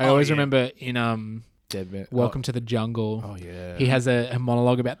movie. Like I always yeah. remember in Dead Man. Welcome to the Jungle. Oh, yeah. He has a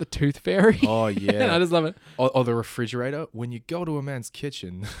monologue about the tooth fairy. Oh, and yeah. I just love it. Or the refrigerator. When you go to a man's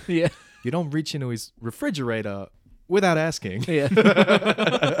kitchen, Yeah. you don't reach into his refrigerator without asking. Yeah.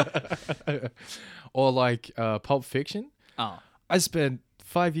 Or like Pulp Fiction. Oh, I spent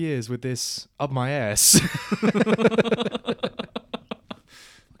 5 years with this up my ass.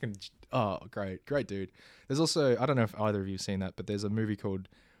 Fucking- oh, great dude. There's also, I don't know if either of you have seen that, but there's a movie called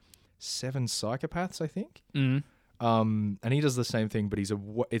Seven Psychopaths, I think. And he does the same thing, but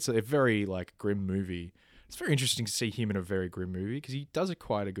it's a very like grim movie. It's very interesting to see him in a very grim movie because he does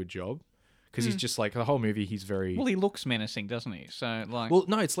quite a good job. Because he's just like the whole movie, he's very well, he looks menacing, doesn't he? So like, well.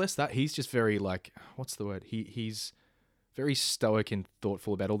 No, it's less that he's just very like what's the word? He's very stoic and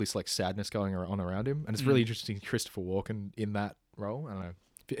thoughtful about all this like sadness going on around him, and it's really interesting. Christopher Walken in that role. I don't know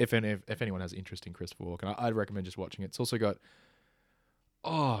if anyone has interest in Christopher Walken, I'd recommend just watching it. It's also got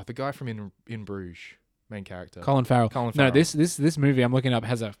the guy from In Bruges, main character. Colin Farrell. Colin No, Farrell. this movie I'm looking up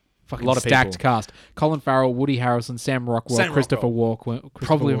has a fucking lot of stacked people. cast. Colin Farrell, Woody Harrelson, Sam Rockwell, Sam Christopher Rockwell. Walken,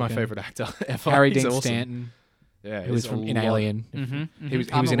 Probably my favorite actor ever. Harry He's Dean awesome. Stanton, Yeah, who was there's from a in lot. Alien. He was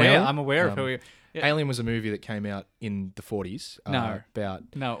I'm in aware. Alien? I'm aware of who he. Yeah. Alien was a movie that came out in the 40s. No. About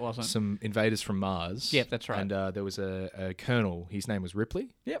No, it wasn't. some invaders from Mars. Yep, that's right. And there was a colonel. His name was Ripley.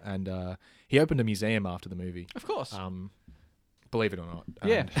 Yep. And he opened a museum after the movie. Of course. Believe it or not.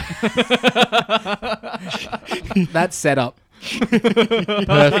 Yeah. That setup.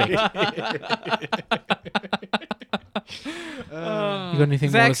 Perfect. You got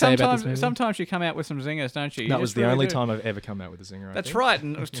anything more Zach, to say about this movie? sometimes you come out with some zingers, don't you? You That just was the really only do. time I've ever come out with a zinger. I That's think. right,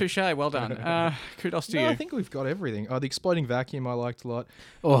 and it was touche. Well done. Kudos to No, you. I think we've got everything. Oh, the exploding vacuum I liked a lot.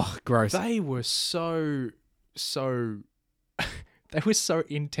 Oh, gross. They were so they were so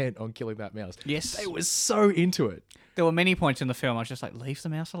intent on killing that mouse. Yes. They were so into it. There were many points in the film I was just like, leave the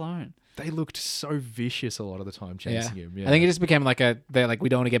mouse alone. They looked so vicious a lot of the time chasing him. Yeah. I think it just became like they're like, we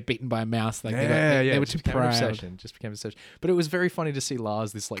don't want to get beaten by a mouse. Like, they were just too became an proud. obsession. Just became an obsession. But it was very funny to see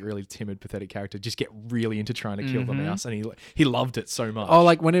Lars, this like really timid, pathetic character, just get really into trying to kill the mouse, and he loved it so much. Oh,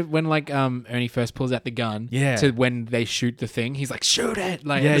 like when Ernie first pulls out the gun, Yeah. to when they shoot the thing, he's like, shoot it,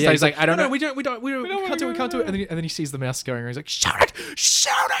 like, yeah, and so yeah. he's like, I don't no, know, we can't do it, and then he sees the mouse going around, he's like, shoot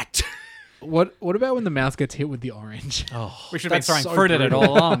it, and What about when the mouse gets hit with the orange? Oh, We should have been that's throwing so fruit at it brutal.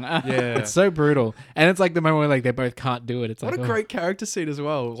 all along. Yeah. It's so brutal, and it's like the moment where like they both can't do it. It's What like a great character scene as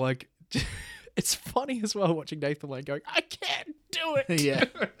well. Like, it's funny as well watching Nathan Lane going, I can't do it. yeah,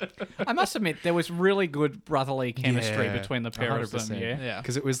 I must admit, there was really good brotherly chemistry Yeah, between the pair of them. 100%. Yeah. yeah.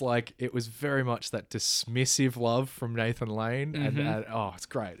 Because it was very much that dismissive love from Nathan Lane. And oh, it's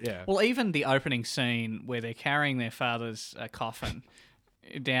great. Yeah. Well, even the opening scene where they're carrying their father's coffin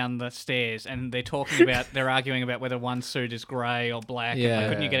down the stairs, and they're arguing about whether one suit is grey or black. Yeah. Like,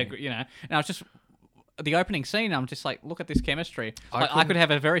 couldn't you get and I was just. The opening scene, I'm just like, look at this chemistry. I Like, I could couldn't- have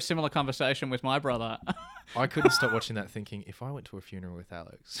a very similar conversation with my brother. I couldn't stop watching that thinking, if I went to a funeral with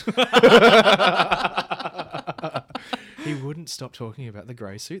Alex, he wouldn't stop talking about the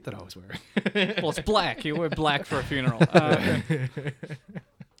grey suit that I was wearing. Well, it's black. You wear black for a funeral.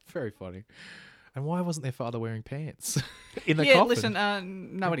 Very funny. And why wasn't their father wearing pants in the yeah, coffin?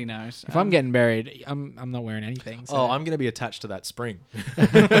 listen, nobody knows. If I'm getting buried, I'm not wearing anything. So. Oh, I'm going to be attached to that spring.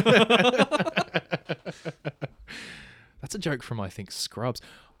 That's a joke from, I think, Scrubs.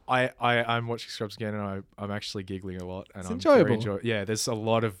 I'm watching Scrubs again, and I'm actually giggling a lot. And It's I'm enjoyable. Yeah, there's a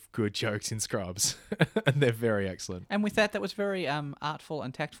lot of good jokes in Scrubs, and they're very excellent. And with that was very artful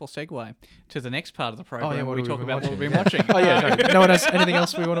and tactful segue to the next part of the program yeah, where what we have talk we been about what we've watching? been watching. Oh yeah, no one has anything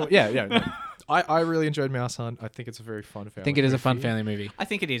else we want to. Yeah. No. I really enjoyed Mouse Hunt. I think it's a very fun family. I think it is a fun movie. family movie. I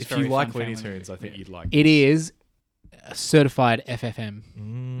think it is If very you like fun Looney family Tunes, I think you'd like It is a certified FFM.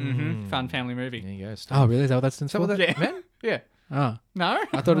 Fun family movie. There you go. Oh, really? Is that what that stands for? Yeah. Man? Yeah. Oh, No?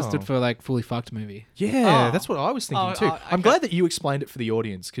 I thought it Oh. stood for like fully fucked movie. Yeah, Oh. that's what I was thinking Oh, too. oh, I'm okay. glad that you explained it for the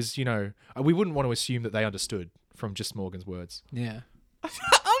audience because, we wouldn't want to assume that they understood from just Morgan's words. Yeah.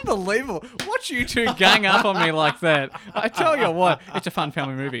 Unbelievable. Watch you two gang up on me like that. I tell you what, it's a fun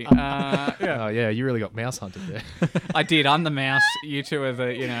family movie. Yeah. Oh, yeah, you really got mouse hunted there. I did. I'm the mouse. You two are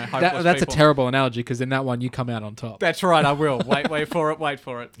the, hopeless That's people. a terrible analogy because in that one you come out on top. That's right. I will. Wait for it. Wait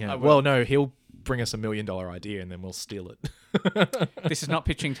for it. Yeah. I will. Well, no, he'll bring us $1 million idea and then we'll steal it. This is not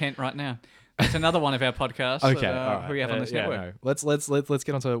pitching tent right now. It's another one of our podcasts. Okay, that, all right. we have on this Yeah, network. no. Let's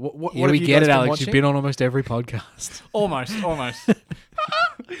get onto what Yeah, have we you get guys it, been Alex. watching? You've been on almost every podcast. Almost.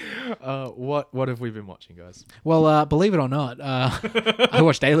 What have we been watching, guys? Well, believe it or not, I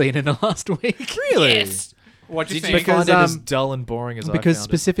watched Alien in the last week. Really? Yes. What do you Did think? you find Because, it as dull and boring as I Because found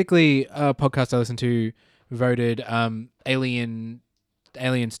specifically, a podcast I listened to voted Aliens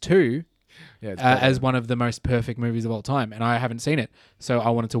 2 it? Yeah, it's better. as one of the most perfect movies of all time, and I haven't seen it, so I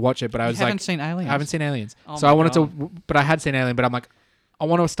wanted to watch it. But I was haven't like, seen Aliens? I haven't seen Aliens, Oh so my I wanted God. to. But I had seen Alien, but I'm like, I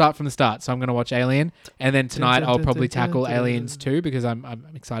want to start from the start, so I'm going to watch Alien, and then tonight I'll probably tackle Aliens 2 because I'm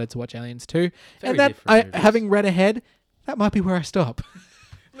excited to watch Aliens 2, Very and that different movies. having read ahead, that might be where I stop.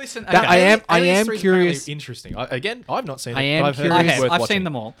 Listen, That I am Aliens 3 is apparently curious interesting. Again, I've not seen it. I am but I've heard curious- it's I have. worth I've watching. seen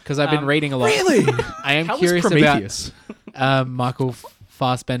them all. Because I've been reading a lot. Really? I am How curious was Prometheus? about Michael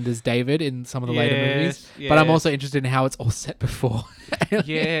Fassbender's David in some of the later movies, Yes, but I'm yes. also interested in how it's all set before.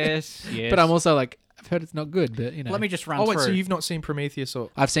 Yes. But I'm also like, I've heard it's not good, but Let me just run Oh through. wait, so you've not seen Prometheus or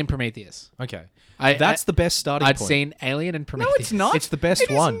I've seen Prometheus. okay? I, That's the best starting I'd point. seen Alien and no, Prometheus. it's not. It's the best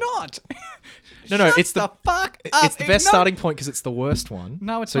It is one. not. No, Shut it's the fuck up. it's the best No. starting point because it's the worst one.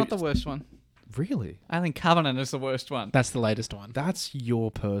 No, it's So not the worst one. Really? Alien Covenant is the worst one. That's the latest one. That's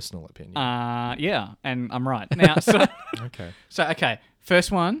your personal opinion. Yeah, and I'm right. Now, Okay. okay,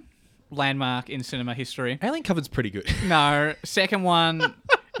 first one, landmark in cinema history. Alien Covenant's pretty good. No, second one,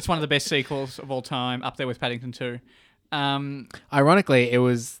 it's one of the best sequels of all time, up there with Paddington 2. Ironically, it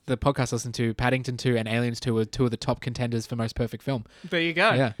was the podcast I listened to. Paddington 2 and Aliens 2 were two of the top contenders for most perfect film. There you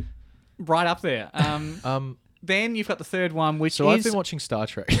go. Yeah. Right up there. Then you've got the third one, which So is... I've been watching Star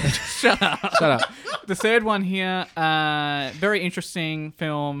Trek. Shut up. Shut up. The third one here, very interesting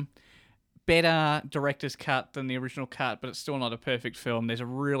film. Better director's cut than the original cut, but it's still not a perfect film. There's a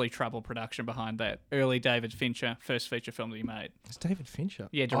really troubled production behind that. Early David Fincher, first feature film that he made. It's David Fincher.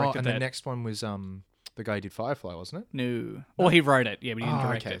 Yeah, directed and that. the next one was the guy who did Firefly, wasn't it? No. Or he wrote it, yeah, but he didn't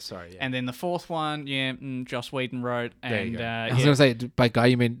direct okay, it. sorry. Yeah. And then the fourth one, Joss Whedon wrote. There you And go. I was yeah. going to say, by guy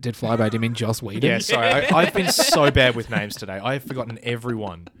you mean did Flyby, do you mean Joss Whedon? Yeah, sorry. I've been so bad with names today. I've forgotten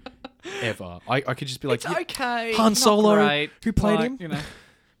everyone ever. I could just be like, It's okay. Han not Solo, great. who played Like, him?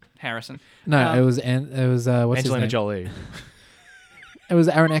 Harrison. No, it was what's Angelina his name? Jolie. It was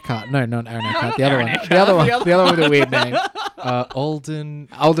Aaron Eckhart. No, not Aaron Eckhart. The other Aaron one. Eckhart. The other one. The other- The other one with a weird name. Alden.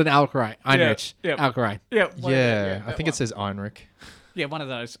 Alden Albright. Heinrich. yeah. Albright. Yeah. Yeah, I think it says Einrich. Yeah, one of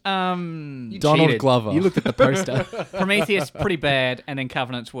those. You Donald cheated. Glover. You looked at the poster. Prometheus pretty bad, and then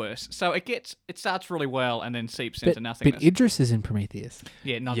Covenant's worse. So it starts really well and then seeps into nothingness. But Idris is in Prometheus.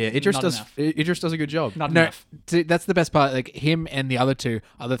 Yeah, not Idris not does. enough. Idris does a good job. Not No, enough. that's the best part. Like him and the other two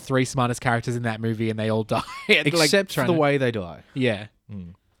are the three smartest characters in that movie, and they all die. Except for the way they die. Yeah,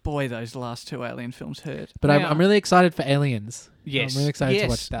 Boy, those last two Alien films hurt. but Now- I'm really excited for Aliens. Yes, I'm really excited yes, to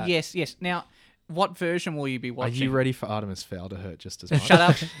watch that. Yes. Now, what version will you be Are watching? you ready for Artemis Fowl to hurt just as much? Shut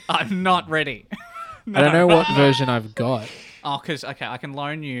up! I'm not ready. I don't know what version I've got. Oh, because I can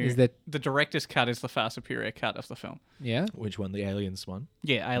loan you. Is that- the director's cut is the far superior cut of the film? Yeah. Which one? The Aliens one.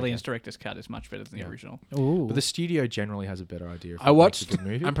 Yeah, Aliens director's cut is much better than the original. Ooh. But the studio generally has a better idea. If I it makes a watched. good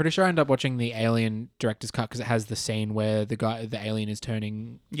movie. I'm pretty sure I ended up watching the Alien director's cut because it has the scene where the alien is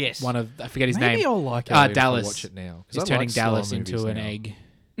turning Yes. one of I forget his Maybe name. I'll like it. if I Dallas. watch it now. 'cause He's I turning like slower Dallas into movies an now. egg.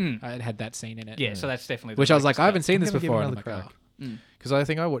 Mm. It had that scene in it. Yeah, so that's definitely. The Which I was like, I haven't director's seen I'm this gonna give it before. And I'm another like, crack. oh. Because I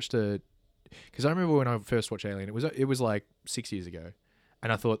think I watched because I remember when I first watched Alien, it was like 6 years ago,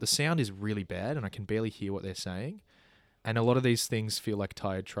 and I thought the sound is really bad, and I can barely hear what they're saying, and a lot of these things feel like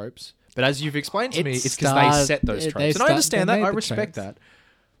tired tropes. But as you've explained to It me, it's because they started- set those they tropes, and start- I understand they that. made I the respect tropes. that.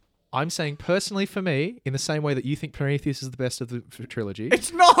 I'm saying personally, for me, in the same way that you think Prometheus is the best of the trilogy,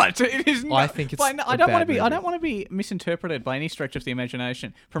 It's not. It is not. I think it's But a I don't want to bad be. I movie. don't want to be misinterpreted by any stretch of the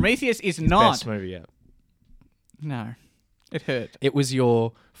imagination. Prometheus is it's the not. best movie yet. No, it hurt. It was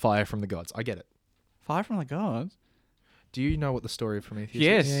your fire from the gods. I get it. Fire from the gods. Do you know what the story of Prometheus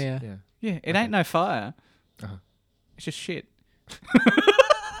Yes. is? Yeah. Yeah. Yeah, it ain't no fire. Uh-huh. It's just shit.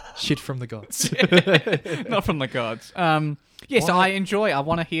 Shit from the gods. Not from the gods. Yes, Why- I enjoy. I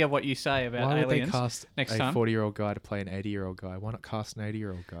want to hear what you say about Why would they aliens. cast next a time. 40-year-old guy to play an 80-year-old guy? Why not cast an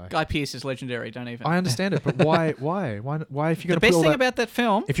 80-year-old guy? Guy Pearce is legendary. Don't even. I understand it, but why? Why if you're the going to put best all thing that? about that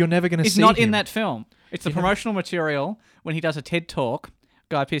film If you're never going to is see not him, in that film. It's the promotional material when he does a TED talk.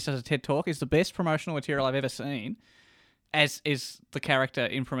 Guy Pearce does a TED talk. Is the best promotional material I've ever seen. As is the character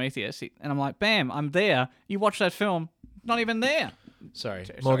in Prometheus, and I'm like, bam, I'm there. You watch that film, not even there. Sorry,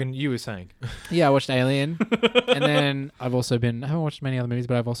 Sorry. Morgan, you were saying. Yeah, I watched Alien, and then I haven't watched many other movies,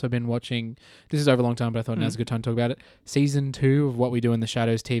 but I've also been watching. This is over a long time, but I thought now's a good time to talk about it. Season 2 of What We Do in the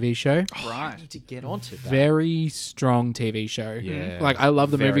Shadows TV show. Right. to get onto that. Very strong TV show. Yeah. Like I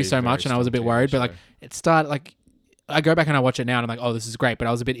love the movie Very, so very much, and I was a bit strong TV worried, but like show. it started like. I go back and I watch it now, and I'm like, "Oh, this is great," but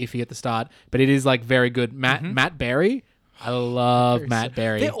I was a bit iffy at the start. But it is like very good. Matt Berry, I love Matt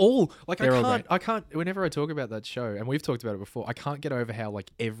Berry. They're all like They're all I can't. Whenever I talk about that show, and we've talked about it before, I can't get over how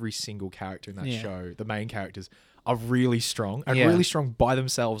like every single character in that Yeah. show, the main characters, are really strong and Yeah. really strong by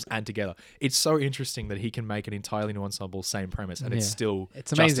themselves and together. It's so interesting that he can make an entirely new ensemble, same premise, and it's Yeah. still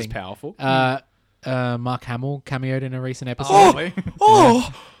It's just amazing. as powerful. Mark Hamill cameoed in a recent episode. Really?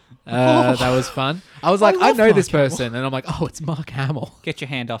 Oh, That was fun. I was like, I, love know Mark this Hamill. person, and I'm like, oh, it's Mark Hamill. Get your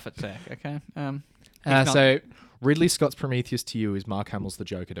hand off it, Zach. Okay. not- So Ridley Scott's Prometheus to you is Mark Hamill's The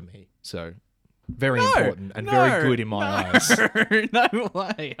Joker to me. So very No, important and no, very good in my eyes. no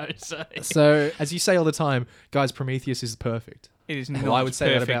way, Jose. so As you say all the time, guys, Prometheus is perfect. It is not Well, I would say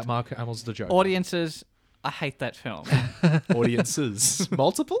perfect. that about Mark Hamill's The Joker. Audiences, I hate that film. Audiences.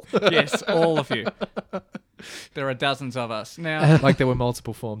 Multiple? Yes, all of you. There are dozens of us. Now, Like there were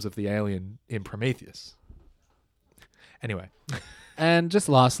multiple forms of the alien in Prometheus. Anyway. And just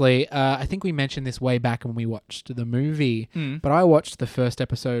lastly, I think we mentioned this way back when we watched the movie, Hmm. but I watched the first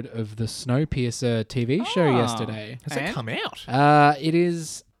episode of the Snowpiercer TV show Ah. yesterday. Has it And? come out? It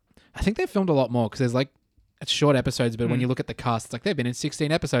is, I think they've filmed a lot more because there's like, it's short episodes, but when you look at the cast, it's like they've been in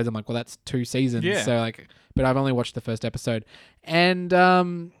 16 episodes. I'm like, well, that's 2 seasons. Yeah. So like, but I've only watched the first episode. And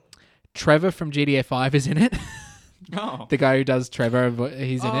Trevor from GTA 5 is in it. oh, The guy who does Trevor,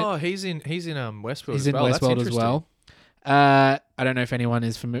 he's in it. Oh, he's in Westworld He's as in well. That's Westworld as interesting. well. I don't know if anyone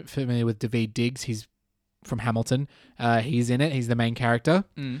is familiar with David Diggs. He's from Hamilton. He's in it. He's the main character.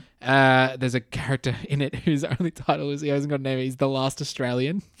 There's a character in it whose only title is he hasn't got a name. He's the last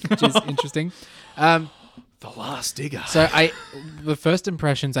Australian, which is interesting. The Last Digger. So the first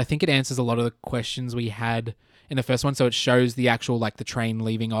impressions, I think it answers a lot of the questions we had in the first one. So it shows the actual like the train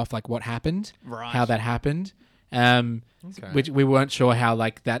leaving off, like what happened, Right. how that happened. Okay. Which we weren't sure how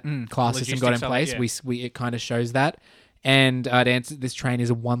like that class system got in logistics of it, place. yeah. We it kind of shows that. And it answers, this train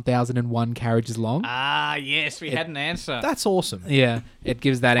is 1,001 carriages long. Ah, yes, we had an answer. That's awesome. Yeah, it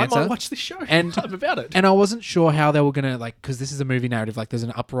gives that I answer. might watch this show. And- I'm about it. And I wasn't sure how they were gonna like, because this is a movie narrative. Like, there's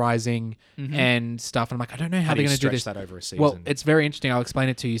an uprising and stuff, and I'm like, I don't know how do they're you gonna do stretch this. that over a season? Well, it's very interesting. I'll explain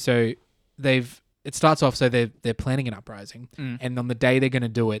it to you. So it starts off, so they're planning an uprising, and on the day they're going to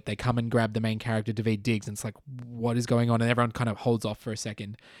do it, they come and grab the main character, David Diggs, and it's like, what is going on? And everyone kind of holds off for a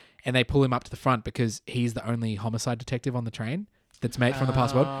second, and they pull him up to the front because he's the only homicide detective on the train. that's made from the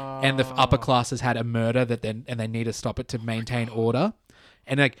past world, and the upper classes had a murder and they need to stop it to maintain order,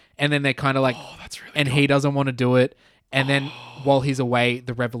 and then they're kind of like, that's really and he doesn't want to do it, and then while he's away,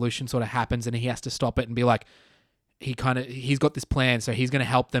 the revolution sort of happens, and he has to stop it and be like, he's got this plan, so he's going to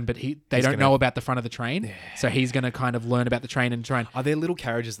help them, but they don't know about the front of the train, so he's going to kind of learn about the train and try and. Are there little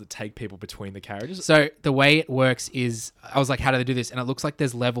carriages that take people between the carriages? So the way it works is, I was like, how do they do this? And it looks like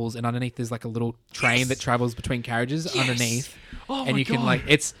there's levels, and underneath there's like a little train that travels between carriages underneath, and you can like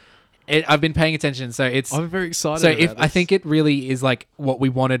I've been paying attention, so it's. I'm very excited. So about I think it really is like what we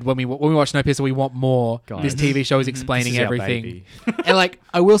wanted when we watched Snowpiercer. We want more. Guys. This TV show is explaining This is our everything, baby. and like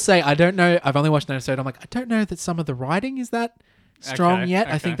I will say, I don't know. I've only watched an episode. I'm like, I don't know that some of the writing is that strong Okay, yet.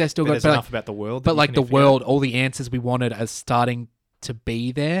 I okay. think they're still But got, there's enough about the world. but that you like can the figure out. world, all the answers we wanted are starting to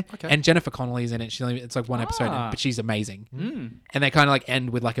be there. Okay. And Jennifer Connelly's in it. it's like one episode, Ah. but she's amazing. Mm. And they kind of like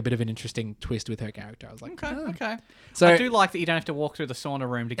end with like a bit of an interesting twist with her character. I was like, Okay, oh. okay. So I do like that you don't have to walk through the sauna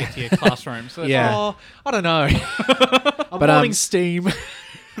room to get to your classroom. So that's Yeah. Oh, I don't know. I'm But, wanting steam.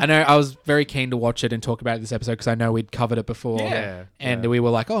 I know I was very keen to watch it and talk about it this episode because I know we'd covered it before. Yeah, And yeah. we were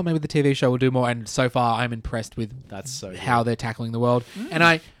like, oh, maybe the TV show will do more. And so far, I'm impressed with That's so how they're tackling the world. And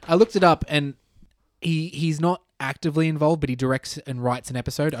I looked it up, and he's not actively involved, but he directs and writes an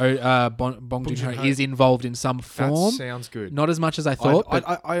episode. Bong Joon-ho is involved in some That form. sounds good. Not as much as I thought. but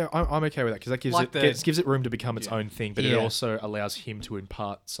I'm okay with that because that gives Like gives it room to become its own thing, but it Yeah. also allows him to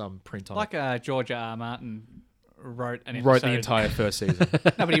impart some print on like it. George R. R. Martin wrote an episode. Wrote the entire first season.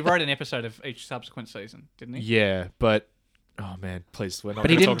 No, but he wrote an episode of each subsequent season, didn't he? Yeah, but oh man, please, we're not.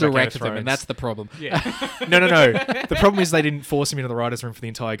 But he gonna didn't talk about Game direct of them, and Thrones. that's the problem. Yeah. No. The problem is they didn't force him into the writers' room for the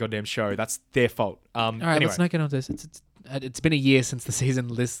entire goddamn show. That's their fault. All right, Anyway. let's not get on this. It's been a year since the season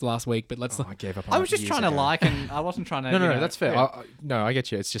list last week, but let's Oh, not. I gave up. On I that was just years trying to ago. like, and I wasn't trying to. No, you know, that's fair. yeah. No, I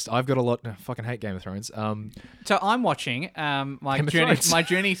get you. It's just I've got a lot. I fucking hate Game of Thrones. So I'm watching. My Game of journey. Thrones. My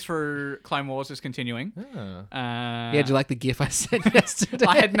journey through Clone Wars is continuing. Ah. Yeah, do you like the GIF I sent yesterday?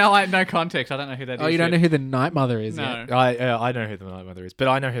 I had no context. I don't know who that is. Oh, you don't know yet. who the Night Mother is No. yet? I know who the Night Mother is, but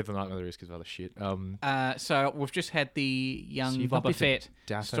I know who the Night Mother is because of other shit. So we've just had the young So you've not Boba been to Fett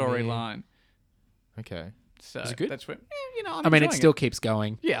Dathomir? storyline. Okay. So Is it good? that's where I'm I mean, it enjoying still keeps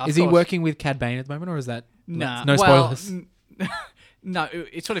going. Yeah, of Is he course. working with Cad Bane at the moment, or is that Nah, no well, spoilers? no,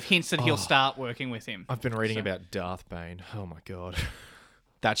 it sort of hints that he'll start working with him. I've been reading So- about Darth Bane. Oh my god,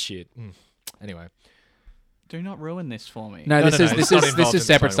 that shit. Anyway, Do not ruin this for me. No, No, this no, is no, this it's not is involved in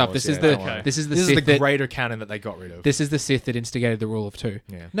separate Clone stuff. Wars, This is yeah, the don't worry. this is the this is Sith the that greater canon that they got rid of. this is the Sith that instigated the rule of two.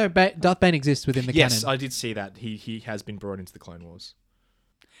 Yeah. No, Darth Bane exists within the Yes, canon. I did see that. He has been brought into the Clone Wars.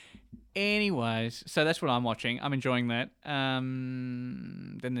 Anyways, so that's what I'm watching. I'm enjoying that.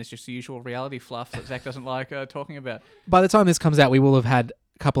 Then there's just the usual reality fluff that Zach doesn't like talking about. By the time this comes out, we will have had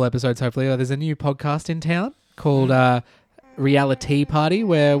a couple episodes. Hopefully, there's a new podcast in town called Reality Party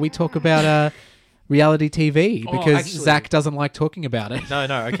where we talk about reality TV Oh, because actually- Zach doesn't like talking about it. No,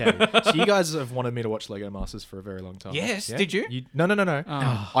 okay. So you guys have wanted me to watch Lego Masters for a very long time. Yes, did you? No.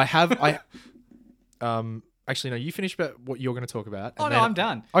 Oh. I have. Actually, no. You finish about what you're going to talk about. Oh and no, then- I'm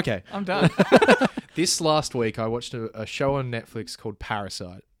done. Okay. I'm done. This last week, I watched a show on Netflix called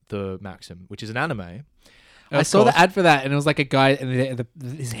Parasite, the Maxim, which is an anime. I saw the ad for that, and it was like a guy, and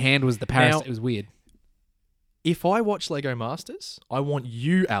his hand was the parasite. Now- It was weird. If I watch Lego Masters, I want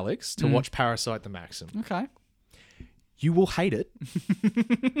you, Alex, to watch Parasite, the Maxim. Okay. You will hate it,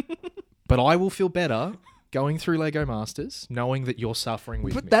 but I will feel better going through Lego Masters, knowing that you're suffering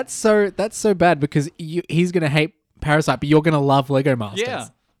with But me. that's so bad because he's gonna hate Parasite, but you're gonna love Lego Masters. Yeah.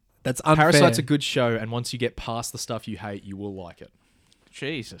 That's unfair. Parasite's a good show, and once you get past the stuff you hate, you will like it.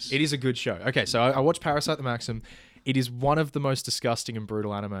 Jesus. It is a good show. Okay, so I watched Parasite the Maxim. It is one of the most disgusting and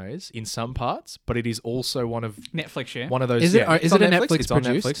brutal animes in some parts, but it is also one of Netflix, yeah. those. Is it- yeah, is it's it on a Netflix? Netflix It's on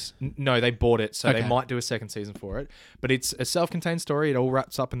produced? Netflix. No, they bought it, so they Okay. might do a second season for it. But it's a self-contained story. It all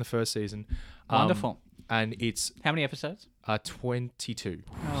wraps up in the first season. Wonderful. And it's How many episodes? 22.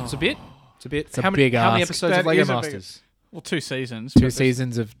 Oh. It's a bit. It's a bit. It's a how many, big how many ask. episodes That of Lego is a big- Masters? Well, 2 seasons. Two but-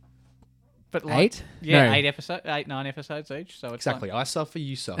 seasons of But like, 8? Yeah, No. 8 episodes, 9 episodes each. So it's Exactly. Like, I suffer,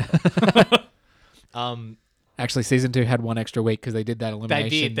 you suffer. Actually, season 2 had one extra week because they did that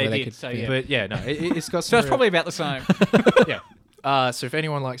elimination. they where did, could- so yeah. But yeah, no, it's got so some. it's probably about the same. yeah. So if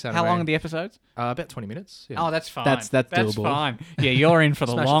anyone likes anime, How long are the episodes? about 20 minutes. Yeah. Oh, that's fine. That's doable. fine. Yeah, you're in for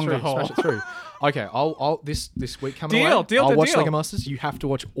the Smash longer it through, haul. smash it through. Okay, I'll this week coming Deal, away. deal, I'll deal, watch deal. Lego Masters. You have to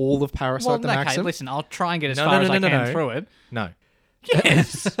watch all of Parasite Well, the okay, Maxim. listen, I'll try and get as No, far no, as no, I no, can no. through it. No,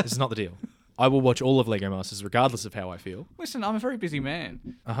 Yes. this is not the deal. I will watch all of Lego Masters regardless of how I feel. Listen, I'm a very busy man.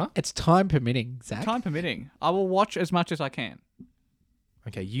 It's time permitting, Zach. Time permitting, I will watch as much as I can.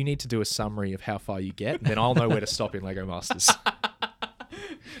 Okay, you need to do a summary of how far you get, then I'll know where to stop in Lego Masters.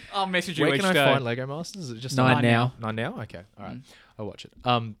 I'll message you Where each can I day. find Lego Masters? Is it just 9 on now. 9 now? Okay, all right. I'll watch it.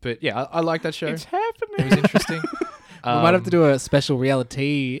 But yeah, I like that show. It's happening. It was interesting. We might have to do a special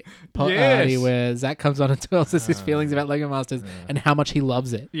reality party Yes. where Zach comes on and tells us his feelings about Lego Masters and how much he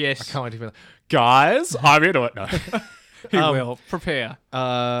loves it. Yes, I can't wait to be like, guys, I'm into it. No. he will. Prepare.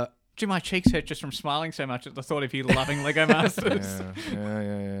 Uh, Gee, my cheeks hurt just from smiling so much at the thought of you loving Lego Masters.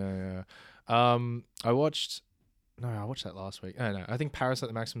 yeah. I watched that last week. No, I think Parasite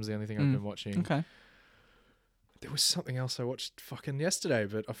the Maximum is the only thing I've been watching. Okay. There was something else I watched fucking yesterday,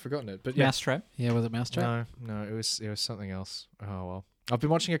 but I've forgotten it. But yeah, Mousetrap. Yeah, was it Mousetrap? no, it was something else. Oh well, I've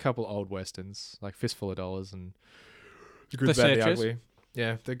been watching a couple old westerns like Fistful of Dollars and The Good, The Bad, the Searchers? Ugly.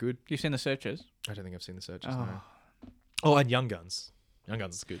 Yeah, they're good. You've seen The Searchers? I don't think I've seen The Searchers. Oh. No. Oh, and Young Guns. Young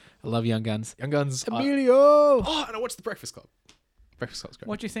Guns is good. I love Young Guns. Young Guns. Emilio! Oh, and I watched The Breakfast Club. Breakfast Club's great.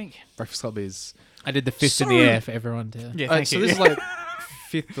 What do you think? Breakfast Club is. I did the fist in the So- air for everyone to... Yeah, thank so you. this is like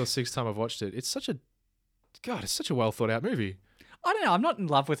fifth or sixth time I've watched it. It's such a well thought out movie. I don't know. I'm not in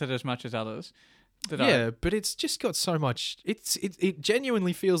love with it as much as others. Yeah, but it's just got so much. It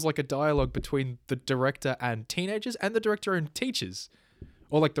genuinely feels like a dialogue between the director and teenagers, and the director and teachers,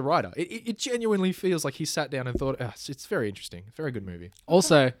 or like the writer. It genuinely feels like he sat down and thought, it's very interesting, very good movie.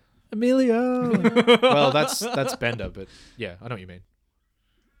 Also, Emilio! Well, that's Bender, but yeah, I know what you mean.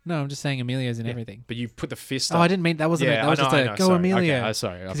 No, I'm just saying Emilio's in everything. But you put the fist. Oh, up. I didn't mean... That wasn't... Yeah, that was I know, just I a... know, Go sorry. Emilio! Okay,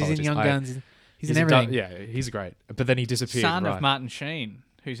 sorry, Because he's in Young apologies. Guns. He's in everything. Yeah, he's great. But then he disappeared. Son right. of Martin Sheen,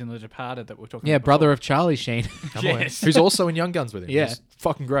 who's in The Departed that we're talking Yeah, about. brother of Charlie Sheen. Come on. Yes. Who's also in Young Guns with him. Yeah. He's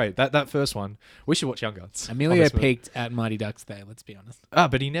fucking great. That first one. We should watch Young Guns. Emilio Honestly. peaked at Mighty Ducks Day, let's be honest.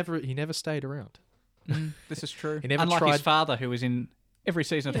 But he never stayed around. This is true. He never Unlike tried- his father, who was in every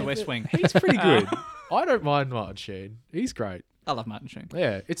season of The West Wing. He's pretty good. I don't mind Martin Sheen. He's great. I love Martin Sheen.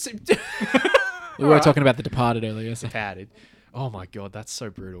 Yeah, it's We were talking about The Departed earlier. So. padded. Oh my god, that's so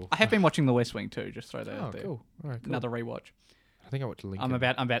brutal. I have been watching The West Wing too. Just throw that Oh, out there. cool. All right, cool. Another rewatch. I think I watched Lincoln. I'm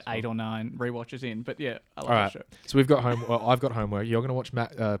about 8 or 9 rewatches in, but yeah, I love All that right. show. So we've got home. Well, I've got homework. You're gonna watch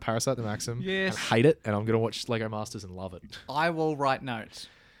Parasite the Maxim. Yes. And hate it, and I'm gonna watch Lego Masters and love it. I will write notes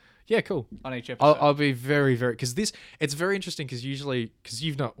Yeah, cool. on each episode. I'll be very, very because it's very interesting because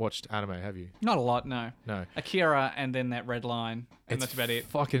you've not watched anime, have you? Not a lot, no. No. Akira and then that Red Line, and It's that's about it.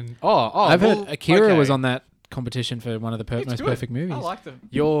 Fucking. I've well, heard Akira okay. was on that competition for one of the It's most good. perfect movies. I like them.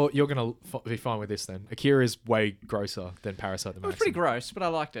 You're gonna be fine with this then. Akira is way grosser than Parasite the It Maxim. was pretty gross, but I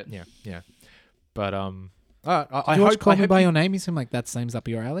liked it. Yeah. But I Did you watch hope. Call I Me hope By you- Your Name? You seem like that seems up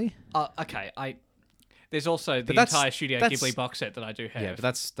your alley. Okay, there's also the But that's- entire Studio that's- Ghibli box set that I do have. Yeah, but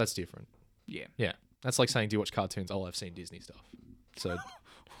that's different. yeah. Yeah, that's like saying, do you watch cartoons? Oh, I've seen Disney stuff. So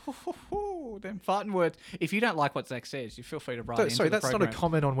Them farting words. If you don't like what Zach says, you feel free to write into sorry, the that's not a program.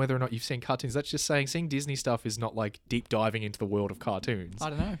 comment on whether or not you've seen cartoons. That's just saying seeing Disney stuff is not like deep diving into the world of cartoons. I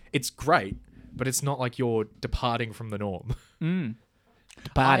don't know. It's great, but it's not like you're departing from the norm.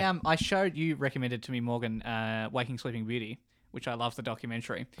 I showed you recommended to me, Morgan, Waking Sleeping Beauty, which I love the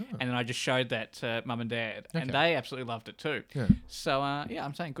documentary, and then I just showed that to Mum and Dad, and Okay. they absolutely loved it too. Yeah. So yeah,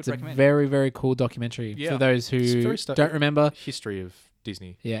 I'm saying good It's a recommend. very, very cool documentary. Yeah. For those It's who very don't remember, History of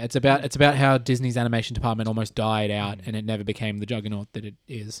Disney. yeah, it's about how Disney's animation department almost died out and it never became the juggernaut that it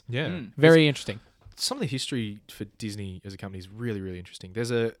is. Yeah. Very interesting. Some of the history for Disney as a company is really, really interesting.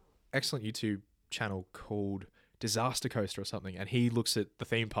 There's a excellent YouTube channel called Disaster Coaster or something, and he looks at the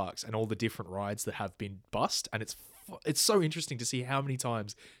theme parks and all the different rides that have been bust, and it's so interesting to see how many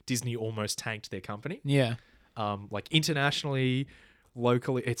times Disney almost tanked their company. Yeah. Like internationally,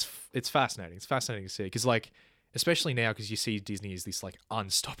 locally, it's fascinating. It's fascinating to see because like. Especially now, because you see Disney as this like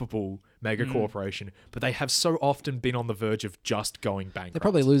unstoppable mega corporation, but they have so often been on the verge of just going bankrupt. They're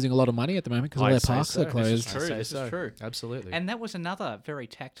probably losing a lot of money at the moment because all I'd their say parks so. are This closed. is true. This is true. Absolutely. And that was another very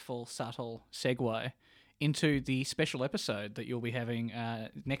tactful, subtle segue into the special episode that you'll be having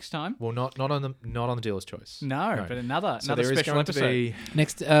next time. well, not on the dealer's choice. No, but another So there is special going to episode. be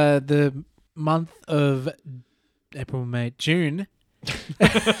Next, the month of April, May, June.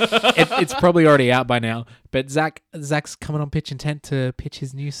 It's probably already out by now, but Zach's coming on Pitch Intent to pitch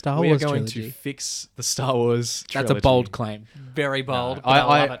his new Star we are Wars going trilogy. to fix the Star Wars. That's a trilogy. bold claim. Very bold. No, but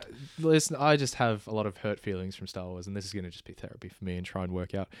I love it. Listen, I just have a lot of hurt feelings from Star Wars, and this is going to just be therapy for me and try and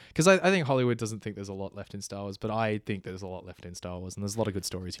work out. Because I think Hollywood doesn't think there's a lot left in Star Wars, but I think there's a lot left in Star Wars, and there's a lot of good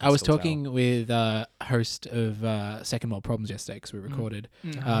stories. You can I was still talking with a host of Second World Problems yesterday because we recorded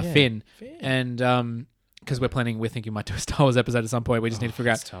yeah. Finn, Finn. and because we're thinking we might do a Star Wars episode at some point. We just need to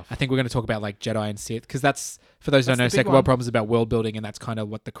figure out. that's tough. I think we're going to talk about like Jedi and Sith because that's for those who don't know. That's the big Second World one. Problems is about world building, and that's kind of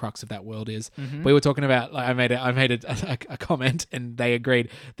what the crux of that world is. We were talking about. Like, I made a comment, and they agreed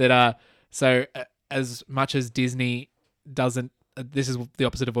that so as much as Disney doesn't this is the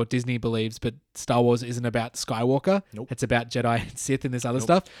opposite of what Disney believes, but Star Wars isn't about Skywalker. Nope. It's about Jedi and Sith and this other Nope.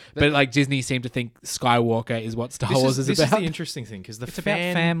 stuff. But like Disney seem to think Skywalker is what Star This Wars is this about. is the interesting thing because It's about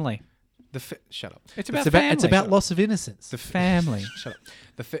family. Shut up. It's about It's family. about loss of innocence. The family. Shut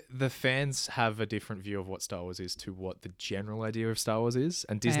up. The fans have a different view of what Star Wars is to what the general idea of Star Wars is,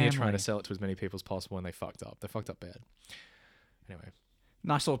 and Disney are trying Family. to sell it to as many people as possible, and they fucked up. They fucked up bad. Anyway,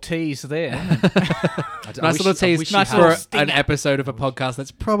 Nice little tease there. Nice little tease Nice for little an stinger. episode of a podcast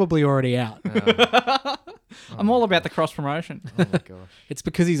that's probably already out. I'm all about the cross promotion. Oh my gosh. It's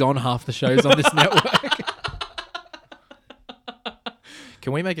because he's on half the shows on this network.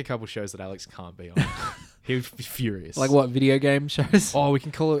 Can we make a couple shows that Alex can't be on? He would be furious. Like what, video game shows? Oh, we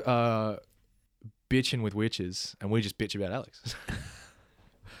can call it Bitching with Witches, and we just bitch about Alex.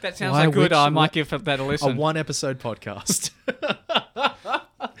 That sounds Why like good. which- I might give that a A listen. one-episode podcast.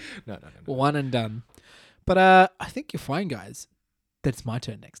 No. One and done. But I think you're fine, guys. That's my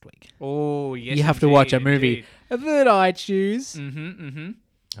turn next week. Oh, yes. You have to watch a indeed, movie that I choose. Mm-hmm.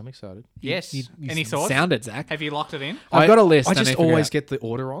 I'm excited. Yes. You Any thoughts? Sound it, Zach. Have you locked it in? I've got a list. I and just figure always out. get the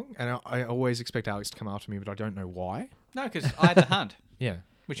order wrong, and I always expect Alex to come after me, but I don't know why. No, because I had The Hunt, Yeah.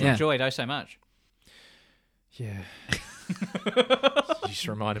 which Yeah. you enjoyed oh so much. Yeah. You just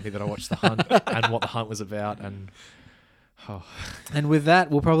reminded me that I watched The Hunt and what The Hunt was about, and And with that,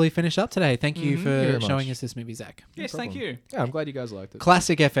 we'll probably finish up today. Thank you Mhm. for Very much. showing us this movie, Zach. Yes, problem. thank you. yeah, I'm glad you guys liked it.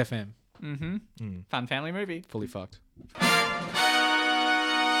 Classic FFM. Mm-hmm. Mm, Fun family movie. fully fucked.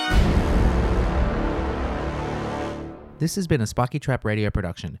 This has been a Spiky Trap Radio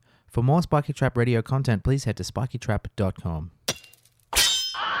production. For more Spiky Trap Radio content, please head to spikytrap.com.